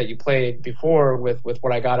you played before with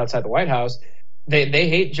what I got outside the White House, they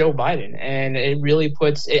hate Joe Biden, and it really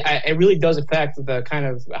does affect the kind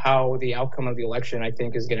of how the outcome of the election, I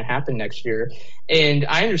think, is going to happen next year. And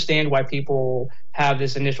I understand why people have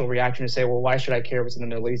this initial reaction to say, well, why should I care if it's in the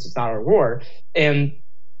Middle East? It's not our war. And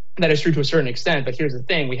that is true to a certain extent. But here's the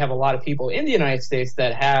thing. We have a lot of people in the United States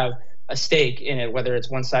that have a stake in it, whether it's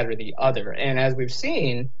one side or the other. And as we've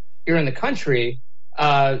seen here in the country,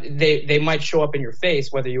 they might show up in your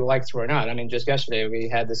face whether you like to or not. I mean, just yesterday we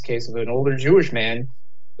had this case of an older Jewish man who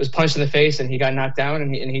was punched in the face and he got knocked down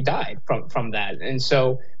and he died from that. And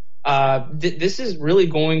so this is really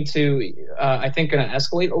going to, I think, going to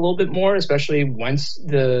escalate a little bit more, especially once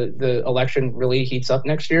the election really heats up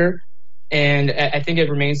next year. And I think it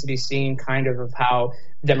remains to be seen kind of how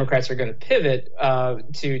Democrats are going to pivot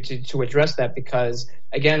to address that, because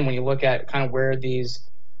again, when you look at kind of where these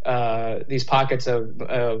pockets of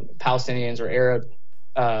Palestinians or Arab,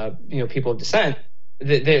 people of descent,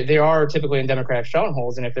 they are typically in Democratic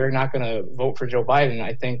strongholds, and if they're not going to vote for Joe Biden,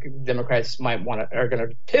 I think Democrats are going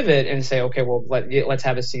to pivot and say, okay, well, let's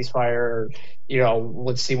have a ceasefire, or,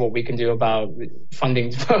 let's see what we can do about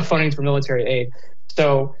funding for military aid.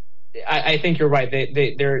 So I think you're right. They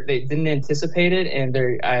didn't anticipate it,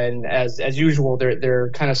 and as usual, they're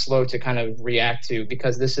kind of slow to kind of react to,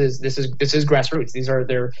 because this is grassroots. These are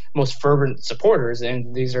their most fervent supporters,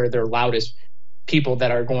 and these are their loudest people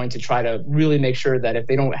that are going to try to really make sure that if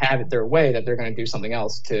they don't have it their way, that they're going to do something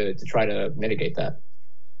else to try to mitigate that.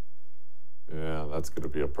 Yeah, that's going to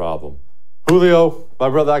be a problem. Julio, my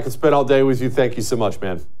brother, I could spend all day with you. Thank you so much,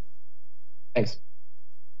 man. Thanks.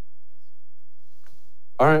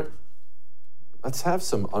 All right. Let's have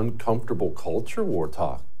some uncomfortable culture war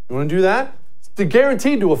talk. You want to do that? It's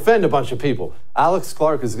guaranteed to offend a bunch of people. Alex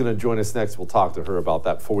Clark is going to join us next. We'll talk to her about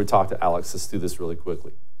that. Before we talk to Alex, let's do this really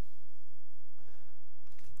quickly.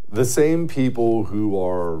 The same people who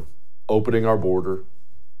are opening our border,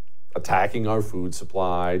 attacking our food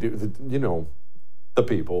supply, you know, the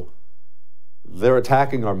people, they're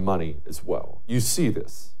attacking our money as well. You see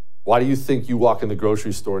this. Why do you think you walk in the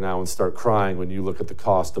grocery store now and start crying when you look at the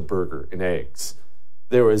cost of burger and eggs?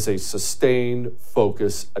 There is a sustained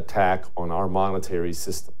focus attack on our monetary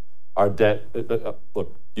system. Our debt,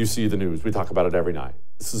 look, you see the news. We talk about it every night.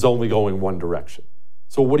 This is only going one direction.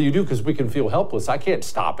 So what do you do? Because we can feel helpless. I can't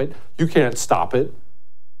stop it. You can't stop it.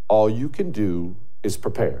 All you can do is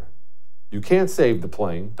prepare. You can't save the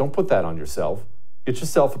plane. Don't put that on yourself. Get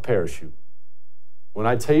yourself a parachute. When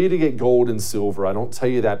I tell you to get gold and silver, I don't tell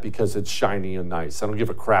you that because it's shiny and nice. I don't give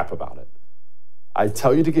a crap about it. I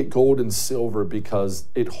tell you to get gold and silver because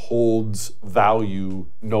it holds value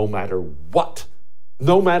no matter what.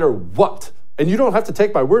 No matter what. And you don't have to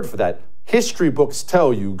take my word for that. History books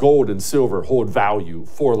tell you gold and silver hold value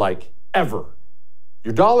for like ever.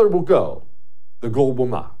 Your dollar will go. The gold will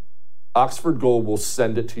not. Oxford Gold will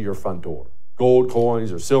send it to your front door. Gold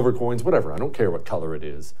coins or silver coins, whatever. I don't care what color it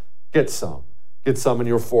is. Get some. Get some in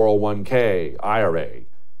your 401k, IRA.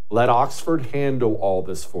 Let Oxford handle all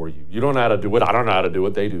this for you. You don't know how to do it. I don't know how to do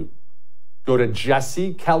it. They do. Go to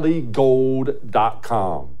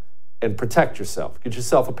jessekellygold.com and protect yourself. Get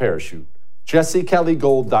yourself a parachute.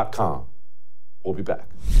 jessekellygold.com. We'll be back.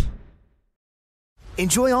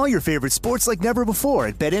 Enjoy all your favorite sports like never before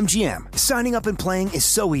at BetMGM. Signing up and playing is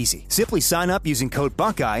so easy. Simply sign up using code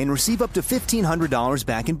Buckeye and receive up to $1,500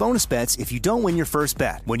 back in bonus bets if you don't win your first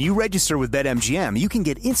bet. When you register with BetMGM, you can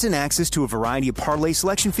get instant access to a variety of parlay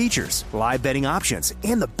selection features, live betting options,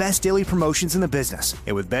 and the best daily promotions in the business.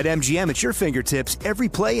 And with BetMGM at your fingertips, every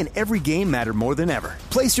play and every game matter more than ever.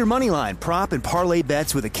 Place your moneyline, prop, and parlay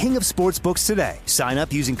bets with the king of sportsbooks today. Sign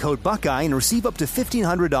up using code Buckeye and receive up to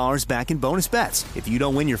 $1,500 back in bonus bets if you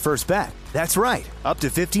don't win your first bet. That's right, up to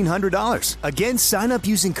 $1,500. Again, sign up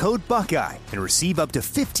using code Buckeye and receive up to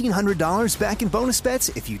 $1,500 back in bonus bets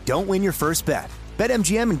if you don't win your first bet.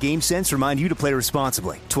 BetMGM and GameSense remind you to play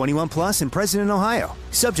responsibly. 21 plus and present in Ohio.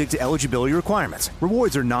 Subject to eligibility requirements.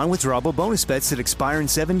 Rewards are non-withdrawable bonus bets that expire in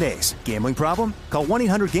 7 days. Gambling problem? Call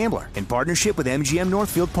 1-800-GAMBLER in partnership with MGM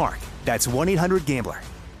Northfield Park. That's 1-800-GAMBLER.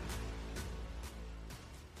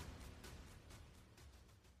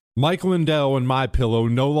 Mike Lindell and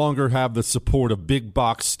MyPillow no longer have the support of big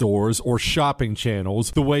box stores or shopping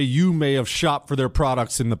channels the way you may have shopped for their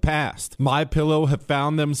products in the past. MyPillow have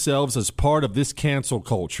found themselves as part of this cancel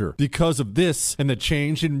culture. Because of this and the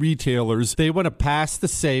change in retailers, they want to pass the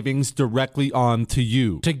savings directly on to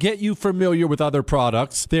you. To get you familiar with other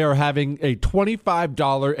products, they are having a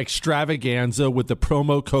 $25 extravaganza with the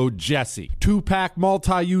promo code Jesse. 2-pack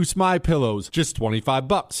multi-use MyPillows, just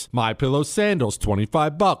 $25. MyPillow sandals,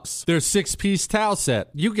 $25. Their 6-piece towel set,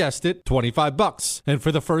 you guessed it, $25. And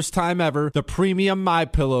for the first time ever, the premium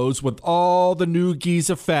MyPillows with all the new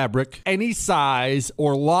Giza fabric, any size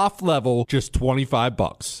or loft level, just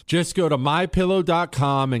 $25. Just go to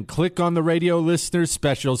MyPillow.com and click on the radio listeners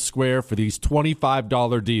special square for these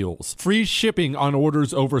 $25 deals. Free shipping on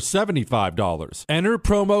orders over $75. Enter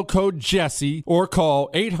promo code Jesse or call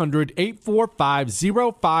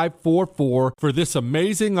 800-845-0544 for this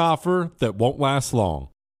amazing offer that won't last long.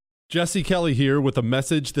 Jesse Kelly here with a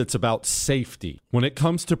message that's about safety. When it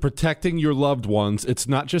comes to protecting your loved ones, it's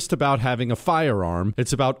not just about having a firearm,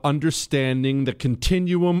 it's about understanding the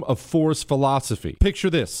continuum of force philosophy. Picture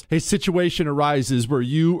this. A situation arises where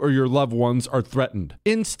you or your loved ones are threatened.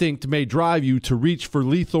 Instinct may drive you to reach for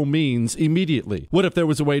lethal means immediately. What if there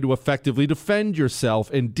was a way to effectively defend yourself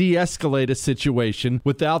and de-escalate a situation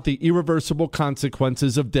without the irreversible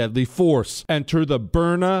consequences of deadly force? Enter the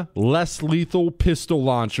Byrna less lethal pistol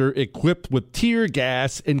launcher equipped with tear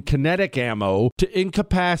gas and kinetic ammo to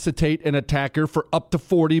incapacitate an attacker for up to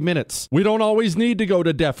 40 minutes. We don't always need to go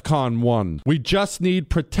to DEFCON 1. We just need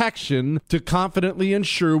protection to confidently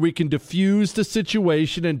ensure we can defuse the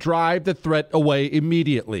situation and drive the threat away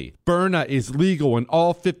immediately. Byrna is legal in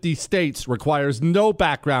all 50 states, requires no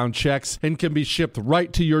background checks, and can be shipped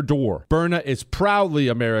right to your door. Byrna is proudly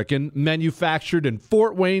American, manufactured in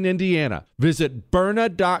Fort Wayne, Indiana. Visit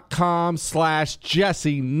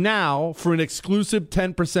Byrna.com/Jesse now for an exclusive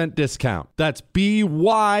 10% discount. That's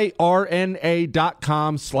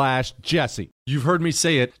BYRNA.com/Jesse. You've heard me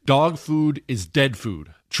say it, dog food is dead food.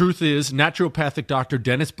 Truth is, naturopathic Dr.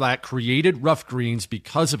 Dennis Black created Rough Greens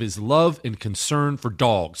because of his love and concern for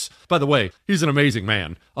dogs. By the way, he's an amazing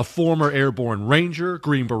man. A former airborne ranger,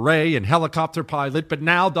 Green Beret, and helicopter pilot, but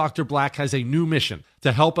now Dr. Black has a new mission: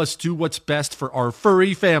 to help us do what's best for our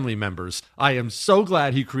furry family members. I am so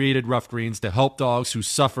glad he created Rough Greens to help dogs who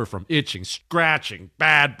suffer from itching, scratching,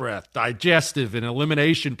 bad breath, digestive and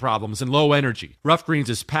elimination problems, and low energy. Rough Greens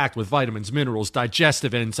is packed with vitamins, minerals,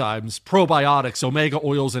 digestive enzymes, probiotics, omega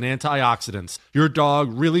oils, and antioxidants. Your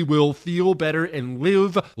dog really will feel better and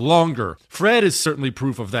live longer. Fred is certainly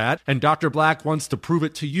proof of that, and Dr. Black wants to prove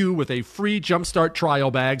it to you with a free Jumpstart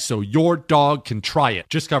trial bag so your dog can try it.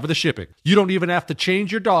 Just cover the shipping. You don't even have to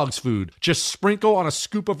change your dog's food. Just sprinkle on a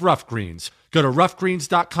scoop of Rough Greens. Go to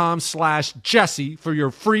roughgreens.com/Jesse for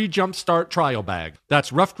your free Jumpstart trial bag.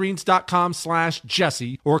 That's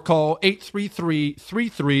roughgreens.com/Jesse or call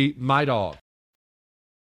 833-33-MY-DOG.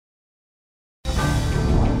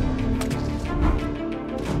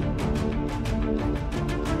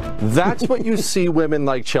 That's what you see women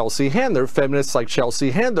like Chelsea Handler, feminists like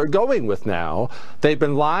Chelsea Handler, going with now. They've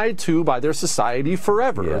been lied to by their society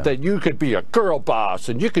forever, that you could be a girl boss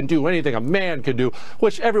and you can do anything a man can do,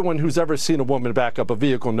 which everyone who's ever seen a woman back up a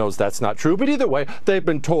vehicle knows that's not true. But either way, they've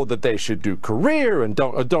been told that they should do career and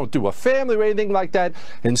don't do a family or anything like that.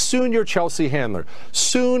 And soon you're Chelsea Handler.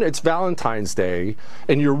 Soon it's Valentine's Day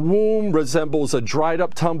and your womb resembles a dried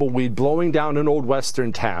up tumbleweed blowing down an old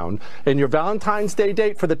western town. And your Valentine's Day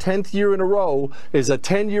date for the 10th year in a row is a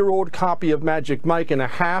 10-year-old copy of Magic Mike and a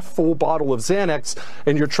half-full bottle of Xanax,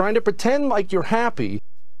 and you're trying to pretend like you're happy.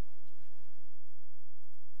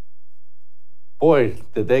 Boy,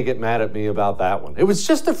 did they get mad at me about that one. It was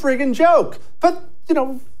just a friggin' joke. But, you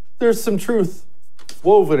know, there's some truth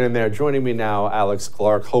woven in there. Joining me now, Alex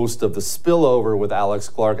Clark, host of The Spillover with Alex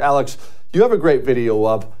Clark. Alex, you have a great video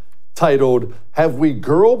up titled, "Have We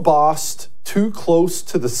Girl Bossed Too Close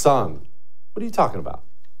to the Sun?" What are you talking about?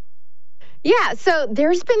 Yeah, so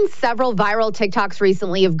there's been several viral TikToks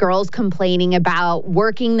recently of girls complaining about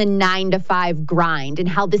working the 9-to-5 grind and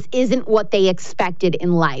how this isn't what they expected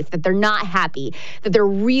in life, that they're not happy, that they're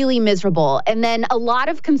really miserable. And then a lot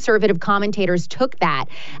of conservative commentators took that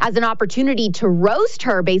as an opportunity to roast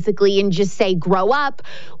her, basically, and just say, grow up,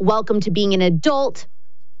 welcome to being an adult.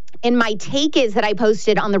 And my take is that I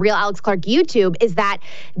posted on the Real Alex Clark YouTube is that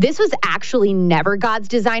this was actually never God's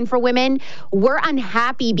design for women. We're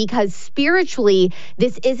unhappy because spiritually,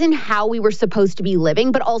 this isn't how we were supposed to be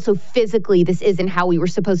living, but also physically, this isn't how we were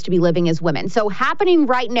supposed to be living as women. So happening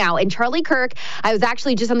right now, and Charlie Kirk, I was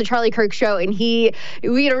actually just on the Charlie Kirk show, and we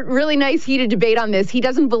had a really nice heated debate on this. He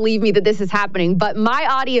doesn't believe me that this is happening, but my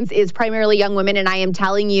audience is primarily young women, and I am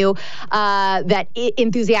telling you that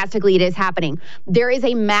enthusiastically it is happening. There is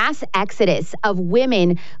a mass exodus of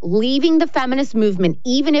women leaving the feminist movement,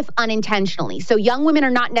 even if unintentionally. So young women are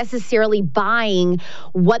not necessarily buying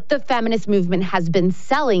what the feminist movement has been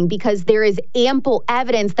selling because there is ample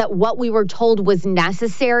evidence that what we were told was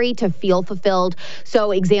necessary to feel fulfilled.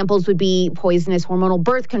 So examples would be poisonous hormonal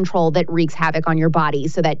birth control that wreaks havoc on your body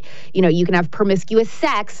so that, you know, you can have promiscuous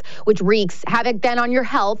sex, which wreaks havoc then on your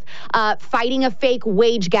health, fighting a fake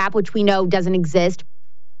wage gap, which we know doesn't exist,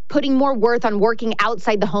 putting more worth on working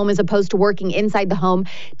outside the home as opposed to working inside the home,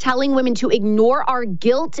 telling women to ignore our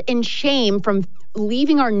guilt and shame from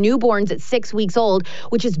leaving our newborns at 6 weeks old,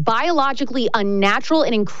 which is biologically unnatural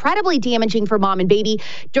and incredibly damaging for mom and baby,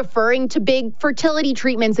 deferring to big fertility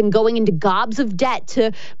treatments and going into gobs of debt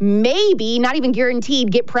to maybe, not even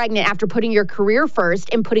guaranteed, get pregnant after putting your career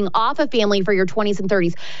first and putting off a family for your 20s and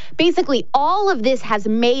 30s. Basically, all of this has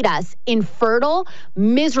made us infertile,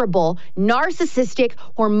 miserable, narcissistic,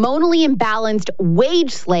 hormonally imbalanced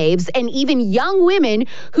wage slaves, and even young women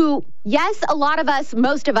who, yes, a lot of us,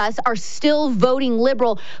 most of us, are still voting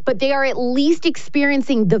liberal, but they are at least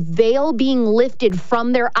experiencing the veil being lifted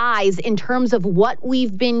from their eyes in terms of what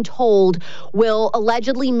we've been told will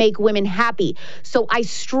allegedly make women happy. So I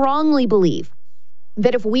strongly believe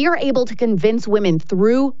that if we are able to convince women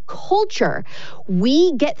through culture,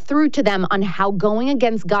 we get through to them on how going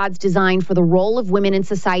against God's design for the role of women in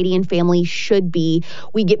society and family should be.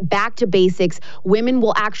 We get back to basics. Women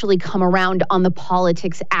will actually come around on the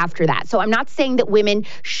politics after that. So I'm not saying that women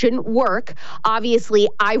shouldn't work. Obviously,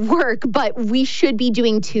 I work, but we should be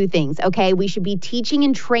doing two things, okay? We should be teaching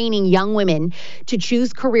and training young women to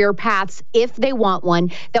choose career paths, if they want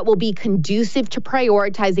one, that will be conducive to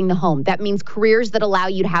prioritizing the home. That means careers that allow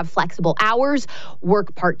you to have flexible hours,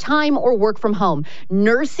 work part-time, or work from home.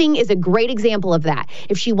 Nursing is a great example of that.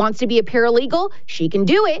 If she wants to be a paralegal, she can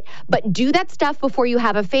do it, but do that stuff before you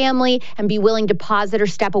have a family and be willing to pause it or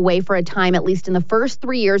step away for a time, at least in the first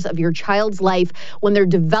 3 years of your child's life when their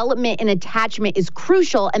development and attachment is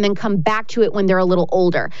crucial, and then come back to it when they're a little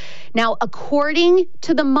older. Now, according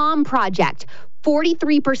to the Mom Project,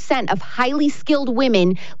 43% of highly skilled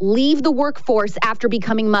women leave the workforce after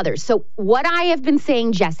becoming mothers. So what I have been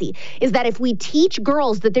saying, Jesse, is that if we teach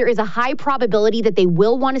girls that there is a high probability that they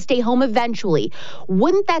will want to stay home eventually,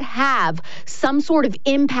 wouldn't that have some sort of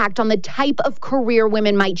impact on the type of career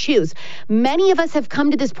women might choose? Many of us have come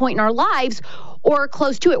to this point in our lives, or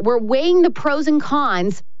close to it. We're weighing the pros and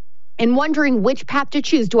cons and wondering which path to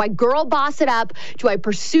choose. Do I girl boss it up? Do I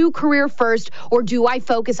pursue career first? Or do I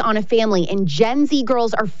focus on a family? And Gen Z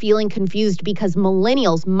girls are feeling confused because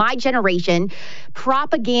millennials, my generation,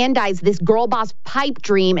 propagandize this girl boss pipe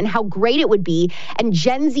dream and how great it would be. And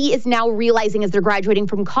Gen Z is now realizing as they're graduating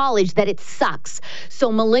from college that it sucks.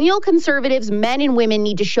 So millennial conservatives, men and women,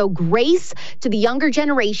 need to show grace to the younger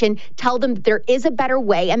generation, tell them that there is a better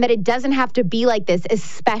way and that it doesn't have to be like this,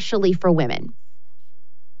 especially for women.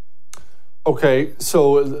 Okay,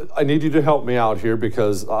 so I need you to help me out here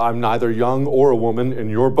because I'm neither young or a woman, and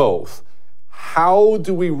you're both. How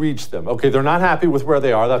do we reach them? Okay, they're not happy with where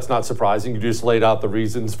they are. That's not surprising. You just laid out the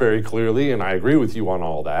reasons very clearly, and I agree with you on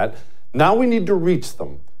all that. Now we need to reach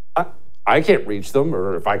them. I can't reach them,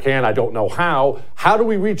 or if I can, I don't know how. How do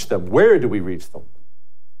we reach them? Where do we reach them?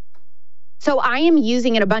 So I am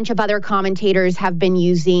using, and a bunch of other commentators have been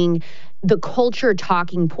using, the culture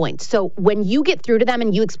talking points. So when you get through to them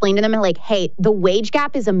and you explain to them like, hey, the wage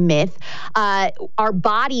gap is a myth. Our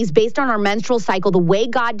bodies, based on our menstrual cycle, the way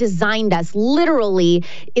God designed us literally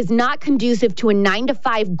is not conducive to a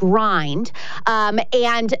 9-to-5 grind.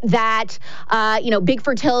 And that, big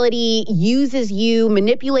fertility uses you,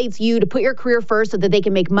 manipulates you to put your career first so that they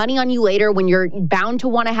can make money on you later when you're bound to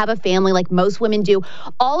want to have a family like most women do.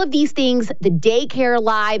 All of these things, the daycare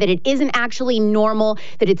lie, that it isn't actually normal,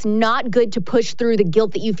 that it's not good to push through the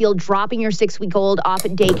guilt that you feel dropping your 6-week-old off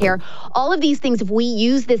at daycare. All of these things, if we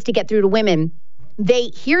use this to get through to women, they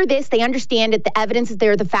hear this, they understand it, the evidence is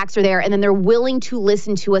there, the facts are there, and then they're willing to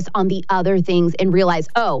listen to us on the other things and realize,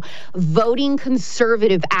 oh, voting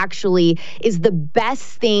conservative actually is the best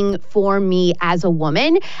thing for me as a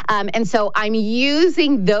woman. And so I'm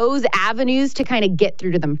using those avenues to kind of get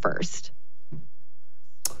through to them first.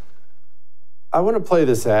 I want to play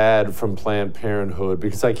this ad from Planned Parenthood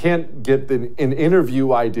because I can't get an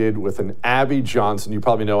interview I did with an Abby Johnson. You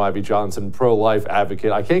probably know Abby Johnson, pro-life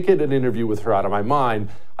advocate. I can't get an interview with her out of my mind.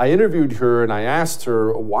 I interviewed her and I asked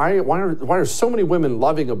her, why are so many women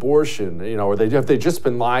loving abortion? Or have they just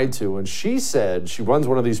been lied to? And she said, she runs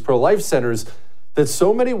one of these pro-life centers, that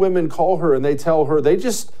so many women call her and they tell her they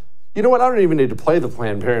just, you know what, I don't even need to play the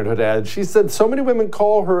Planned Parenthood ad. She said so many women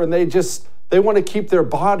call her and they want to keep their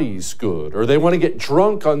bodies good, or they want to get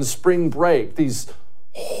drunk on spring break. These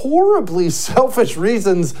horribly selfish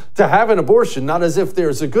reasons to have an abortion, not as if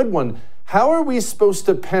there's a good one. How are we supposed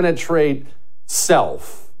to penetrate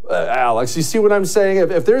self? Alex, you see what I'm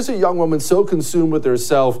saying? If there's a young woman so consumed with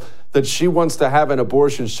herself that she wants to have an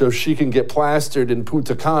abortion so she can get plastered in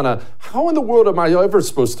Punta Cana, how in the world am I ever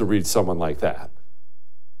supposed to reach someone like that?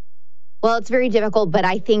 Well, it's very difficult, but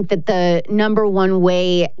I think that the number one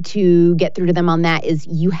way to get through to them on that is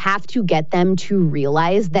you have to get them to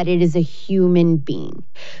realize that it is a human being.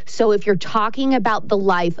 So if you're talking about the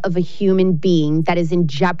life of a human being that is in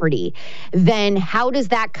jeopardy, then how does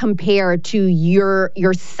that compare to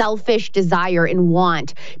your selfish desire and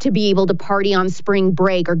want to be able to party on spring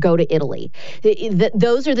break or go to Italy?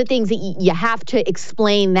 Those are the things that you have to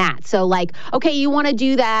explain that. So like, okay, you want to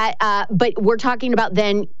do that, but we're talking about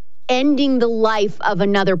then ending the life of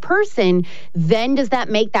another person, then does that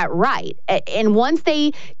make that right? And once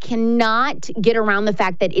they cannot get around the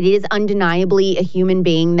fact that it is undeniably a human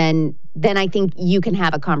being, then I think you can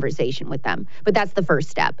have a conversation with them. But that's the first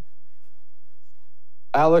step. Okay,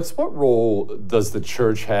 Alex, what role does the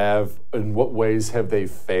church have? In what ways have they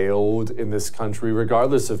failed in this country,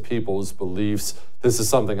 regardless of people's beliefs? This is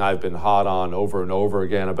something I've been hot on over and over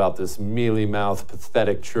again about this mealy-mouthed,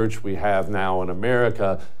 pathetic church we have now in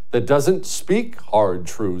America that doesn't speak hard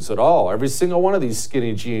truths at all. Every single one of these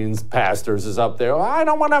skinny jeans pastors is up there, I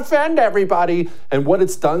don't want to offend everybody, and what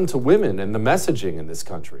it's done to women and the messaging in this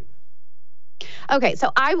country. Okay,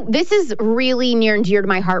 so this is really near and dear to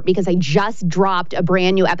my heart because I just dropped a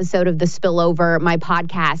brand new episode of The Spillover, my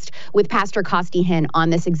podcast, with Pastor Costi Hinn on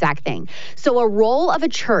this exact thing. So a role of a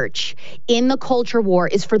church in the culture war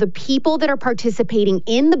is for the people that are participating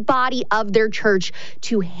in the body of their church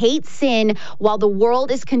to hate sin while the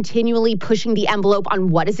world is continually pushing the envelope on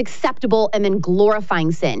what is acceptable and then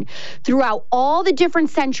glorifying sin. Throughout all the different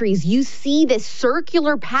centuries, you see this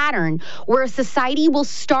circular pattern where a society will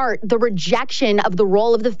start the rejection of the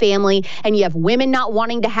role of the family, and you have women not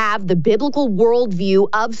wanting to have the biblical worldview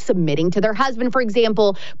of submitting to their husband, for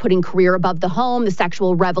example, putting career above the home, the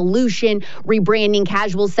sexual revolution, rebranding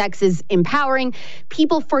casual sex as empowering.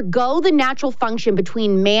 People forgo the natural function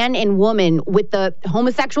between man and woman with the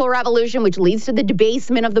homosexual revolution, which leads to the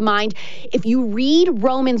debasement of the mind. If you read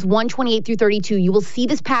Romans 1:28 through 32, you will see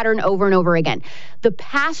this pattern over and over again. The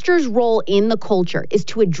pastor's role in the culture is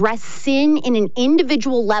to address sin in an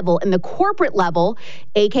individual level, in the corporate level,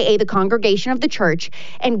 aka the congregation of the church,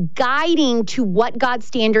 and guiding to what God's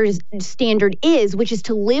standard is, which is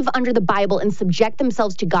to live under the Bible and subject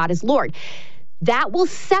themselves to God as Lord. That will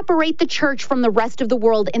separate the church from the rest of the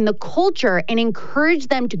world in the culture and encourage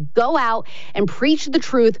them to go out and preach the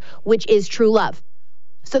truth, which is true love.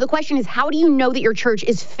 So the question is, how do you know that your church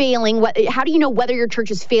is failing? How do you know whether your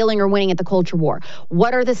church is failing or winning at the culture war?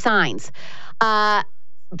 What are the signs?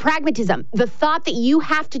 Pragmatism, the thought that you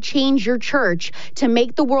have to change your church to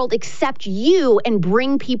make the world accept you and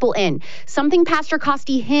bring people in. Something Pastor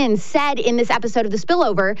Costi Hinn said in this episode of The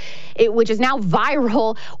Spillover, which is now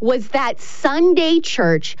viral, was that Sunday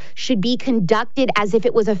church should be conducted as if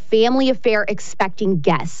it was a family affair expecting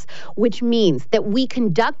guests, which means that we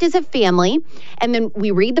conduct as a family, and then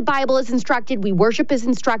we read the Bible as instructed, we worship as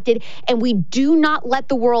instructed, and we do not let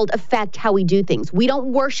the world affect how we do things. We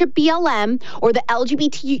don't worship BLM or the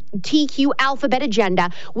LGBTQ alphabet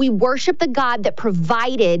agenda. We worship the God that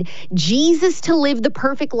provided Jesus to live the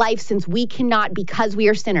perfect life since we cannot because we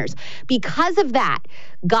are sinners. Because of that,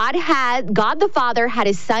 God the Father had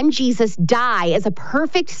his son Jesus die as a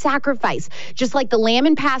perfect sacrifice, just like the lamb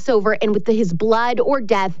in Passover, and with his blood or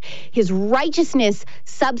death, his righteousness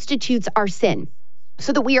substitutes our sin,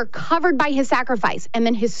 so that we are covered by his sacrifice. And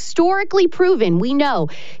then historically proven, we know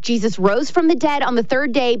Jesus rose from the dead on the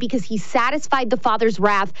third day because he satisfied the Father's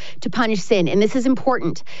wrath to punish sin. And this is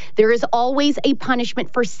important. There is always a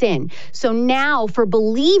punishment for sin. So now for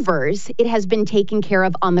believers, it has been taken care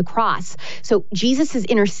of on the cross. So Jesus is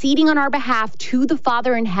interceding on our behalf to the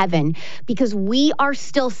Father in heaven because we are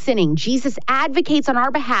still sinning. Jesus advocates on our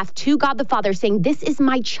behalf to God the Father, saying, this is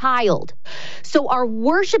my child. So our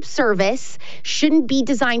worship service shouldn't be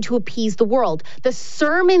designed to appease the world. The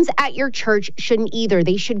sermons at your church shouldn't either.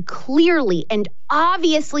 They should clearly and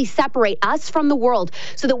obviously separate us from the world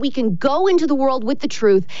so that we can go into the world with the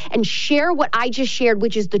truth and share what I just shared,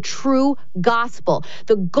 which is the true gospel.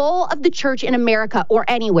 The goal of the church in America or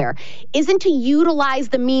anywhere isn't to utilize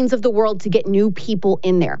the means of the world to get new people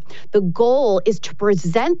in there. The goal is to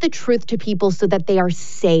present the truth to people so that they are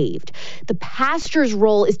saved. The pastor's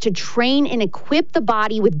role is to train and equip the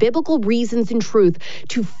body with biblical reasons and truth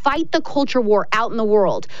to fight the culture war out in the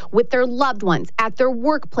world with their loved ones, at their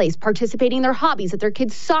workplace, participating in their hobbies, at their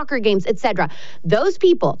kids' soccer games, etc. Those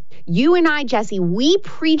people, you and I, Jesse, we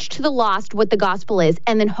preach to the lost what the gospel is,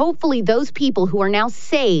 and then hopefully those people who are now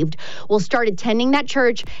saved will start attending that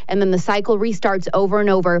church, and then the cycle restarts over and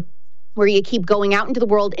over, where you keep going out into the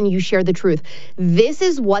world and you share the truth. This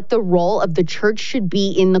is what the role of the church should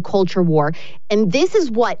be in the culture war. And this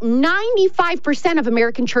is what 95% of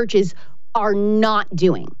American churches are not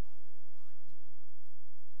doing.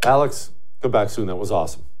 Alex, come back soon. That was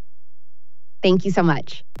awesome. Thank you so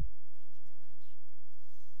much.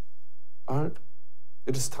 All right.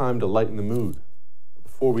 It is time to lighten the mood.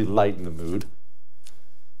 Before we lighten the mood,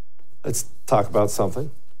 let's talk about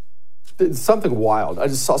something. It's something wild. I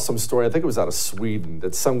just saw some story, I think it was out of Sweden,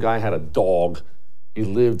 that some guy had a dog. He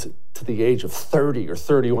lived to the age of 30 or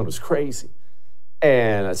 31. It was crazy.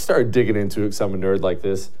 And I started digging into it because I'm a nerd like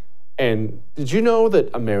this. And did you know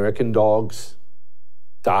that American dogs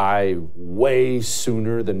die way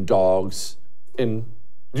sooner than dogs in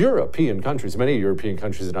European countries, many European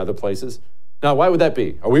countries and other places? Now, why would that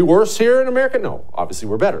be? Are we worse here in America? No, obviously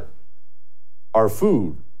we're better. Our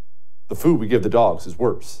food, the food we give the dogs is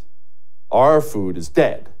worse. Our food is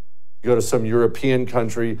dead. You go to some European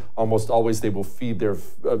country, almost always they will feed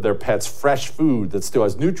their pets fresh food that still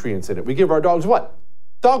has nutrients in it. We give our dogs what?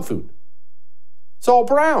 Dog food. It's all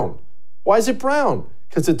brown. Why is it brown?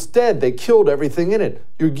 Because it's dead. They killed everything in it.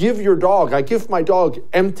 I give my dog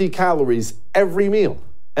empty calories every meal.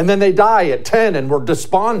 And then they die at 10 and we're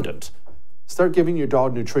despondent. Start giving your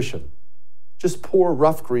dog nutrition. Just pour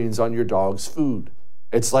rough greens on your dog's food.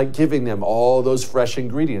 It's like giving them all those fresh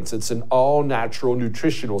ingredients. It's an all-natural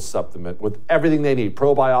nutritional supplement with everything they need,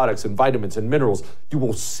 probiotics and vitamins and minerals. You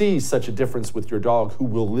will see such a difference with your dog who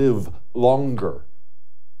will live longer.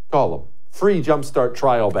 Call them. Free Jumpstart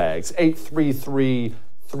trial bags,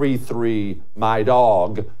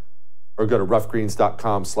 833-33-MY-DOG, or go to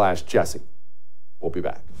roughgreens.com/Jesse. We'll be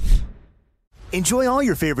back. Enjoy all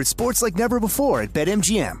your favorite sports like never before at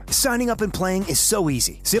BetMGM. Signing up and playing is so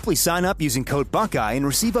easy. Simply sign up using code Buckeye and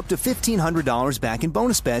receive up to $1,500 back in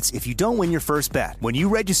bonus bets if you don't win your first bet. When you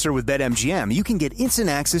register with BetMGM, you can get instant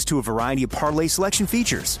access to a variety of parlay selection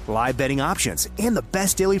features, live betting options, and the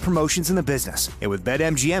best daily promotions in the business. And with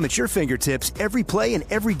BetMGM at your fingertips, every play and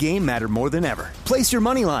every game matter more than ever. Place your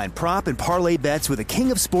moneyline, prop, and parlay bets with the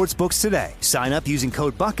king of sportsbooks today. Sign up using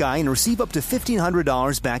code Buckeye and receive up to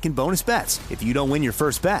 $1,500 back in bonus bets if you don't win your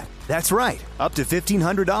first bet. That's right, up to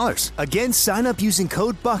 $1,500. Again, sign up using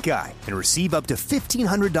code Buckeye and receive up to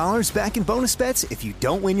 $1,500 back in bonus bets if you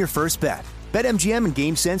don't win your first bet. BetMGM and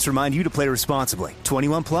GameSense remind you to play responsibly.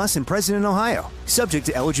 21 plus and present in Ohio. Subject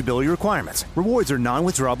to eligibility requirements. Rewards are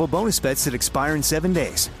non-withdrawable bonus bets that expire in 7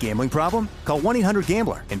 days. Gambling problem? Call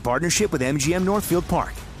 1-800-GAMBLER in partnership with MGM Northfield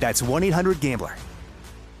Park. That's 1-800-GAMBLER.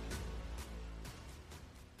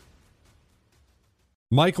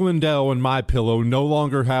 Mike Lindell and MyPillow no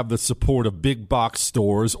longer have the support of big box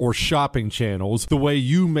stores or shopping channels the way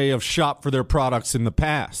you may have shopped for their products in the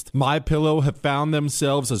past. MyPillow have found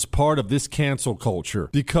themselves as part of this cancel culture.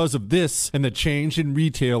 Because of this and the change in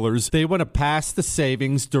retailers, they want to pass the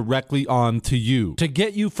savings directly on to you. To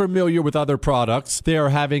get you familiar with other products, they are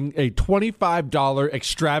having a $25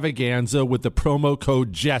 extravaganza with the promo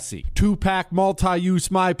code Jesse. 2-pack multi-use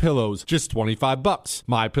MyPillows, just $25.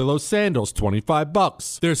 MyPillow sandals, $25.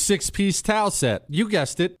 Their 6-piece towel set, you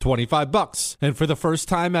guessed it, $25. And for the first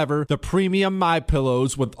time ever, the premium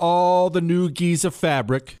MyPillows with all the new Giza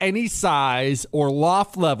fabric, any size or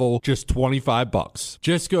loft level, just $25.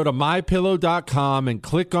 Just go to MyPillow.com and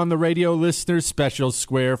click on the radio listeners special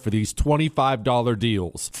square for these $25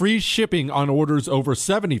 deals. Free shipping on orders over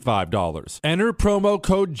 $75. Enter promo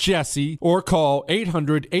code Jesse or call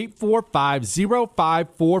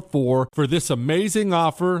 800-845-0544 for this amazing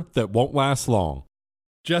offer that won't last long.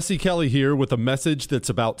 Jesse Kelly here with a message that's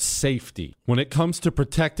about safety. When it comes to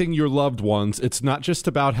protecting your loved ones, it's not just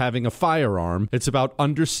about having a firearm. It's about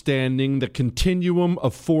understanding the continuum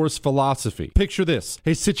of force philosophy. Picture this.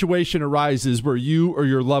 A situation arises where you or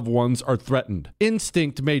your loved ones are threatened.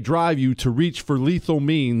 Instinct may drive you to reach for lethal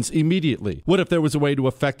means immediately. What if there was a way to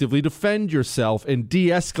effectively defend yourself and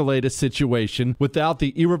de-escalate a situation without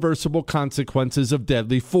the irreversible consequences of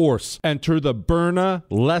deadly force? Enter the Byrna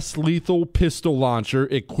less lethal pistol launcher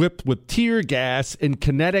equipped with tear gas and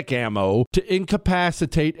kinetic ammo to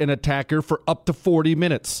incapacitate an attacker for up to 40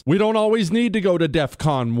 minutes. We don't always need to go to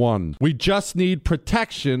DEFCON 1. We just need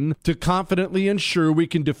protection to confidently ensure we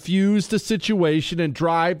can defuse the situation and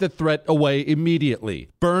drive the threat away immediately.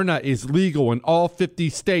 Byrna is legal in all 50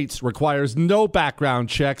 states, requires no background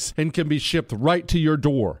checks, and can be shipped right to your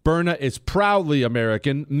door. Byrna is proudly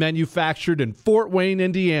American, manufactured in Fort Wayne,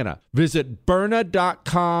 Indiana. Visit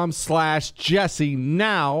Byrna.com/Jesse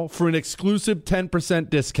now for an exclusive 10%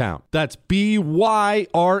 discount. That's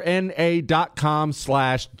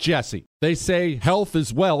BYRNA.com/Jesse. They say health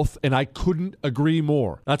is wealth, and I couldn't agree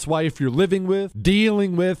more. That's why if you're living with,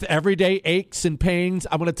 dealing with everyday aches and pains,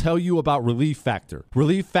 I'm going to tell you about Relief Factor.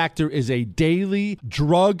 Relief Factor is a daily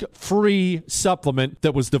drug-free supplement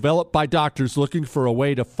that was developed by doctors looking for a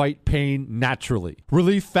way to fight pain naturally.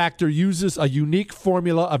 Relief Factor uses a unique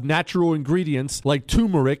formula of natural ingredients like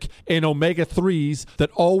turmeric and omega-3s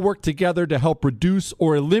that all work together to help reduce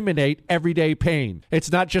or eliminate everyday pain.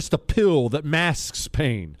 It's not just a pill that masks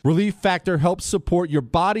pain. Relief Factor helps support your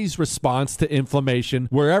body's response to inflammation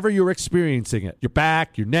wherever you're experiencing it. Your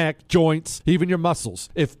back, your neck, joints, even your muscles.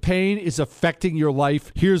 If pain is affecting your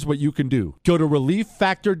life, here's what you can do. Go to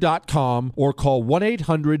ReliefFactor.com or call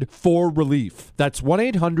 1-800-4RELIEF. That's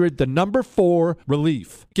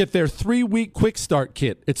 1-800-4RELIEF. Get their 3-week quick start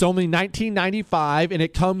kit. It's only $19.95 and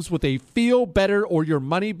it comes with a feel better or your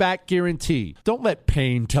money back guarantee. Don't let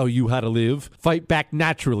pain tell you how to live. Fight back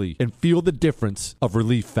naturally and feel the difference of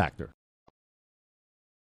Relief Factor.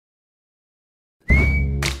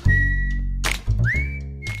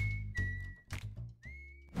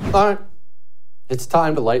 All right. It's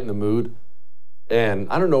time to lighten the mood.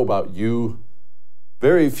 And I don't know about you,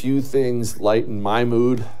 very few things lighten my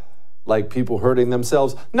mood, like people hurting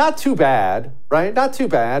themselves. Not too bad, right? Not too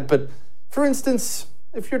bad. But for instance,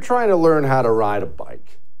 if you're trying to learn how to ride a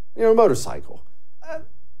bike, a motorcycle,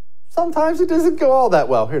 sometimes it doesn't go all that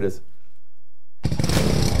well. Here it is.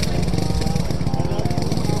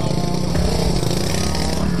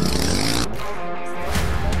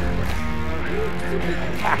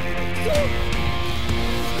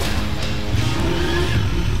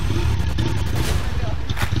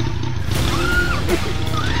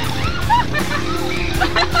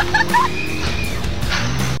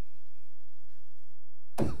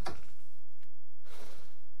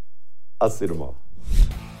 I'll see you tomorrow.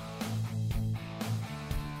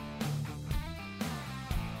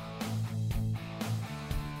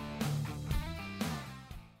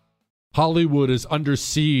 Hollywood is under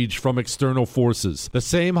siege from external forces. The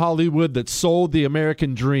same Hollywood that sold the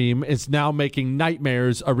American dream is now making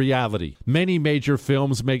nightmares a reality. Many major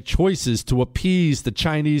films make choices to appease the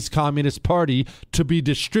Chinese Communist Party to be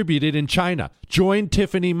distributed in China. Join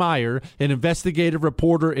Tiffany Meyer, an investigative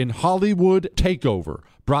reporter in Hollywood Takeover,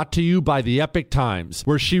 brought to you by the Epic Times,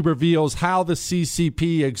 where she reveals how the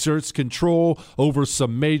CCP exerts control over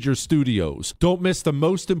some major studios. Don't miss the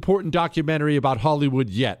most important documentary about Hollywood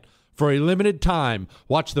yet. For a limited time,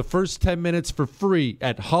 watch the first 10 minutes for free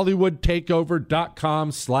at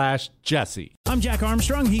HollywoodTakeover.com/Jesse. I'm Jack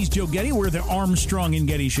Armstrong. He's Joe Getty. We're the Armstrong and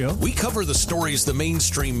Getty Show. We cover the stories the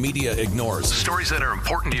mainstream media ignores. Stories that are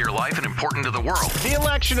important to your life and important to the world. The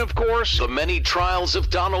election, of course. The many trials of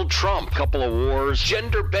Donald Trump. Couple of wars.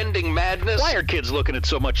 Gender-bending madness. Why are kids looking at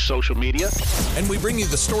so much social media? And we bring you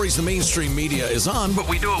the stories the mainstream media is on, but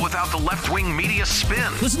we do it without the left-wing media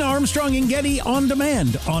spin. Listen to Armstrong and Getty on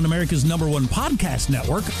demand on America's #1 podcast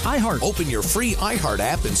network, iHeart. Open your free iHeart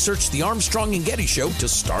app and search The Armstrong and Getty Show to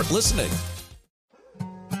start listening.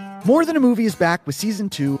 More Than a Movie is back with Season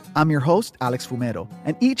 2. I'm your host, Alex Fumero,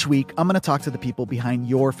 and each week I'm going to talk to the people behind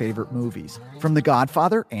your favorite movies. From The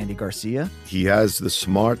Godfather, Andy Garcia. He has the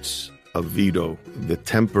smarts of Vito, the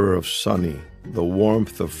temper of Sonny, the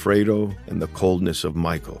warmth of Fredo, and the coldness of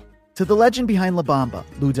Michael. To the legend behind La Bamba,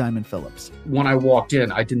 Lou Diamond Phillips. When I walked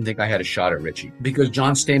in, I didn't think I had a shot at Richie because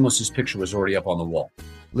John Stamos' picture was already up on the wall.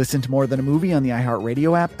 Listen to More Than a Movie on the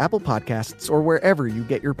iHeartRadio app, Apple Podcasts, or wherever you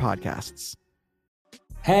get your podcasts.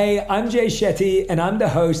 Hey, I'm Jay Shetty, and I'm the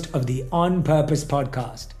host of the On Purpose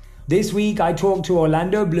podcast. This week, I talked to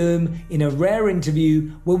Orlando Bloom in a rare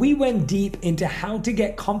interview where we went deep into how to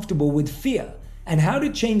get comfortable with fear and how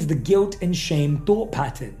to change the guilt and shame thought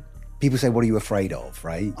pattern. People say, what are you afraid of,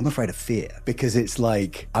 right? I'm afraid of fear because it's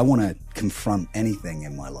like I want to confront anything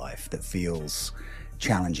in my life that feels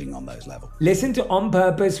challenging on those levels. Listen to On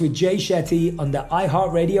Purpose with Jay Shetty on the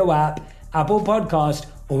iHeartRadio app, Apple Podcast,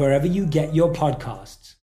 or wherever you get your podcasts.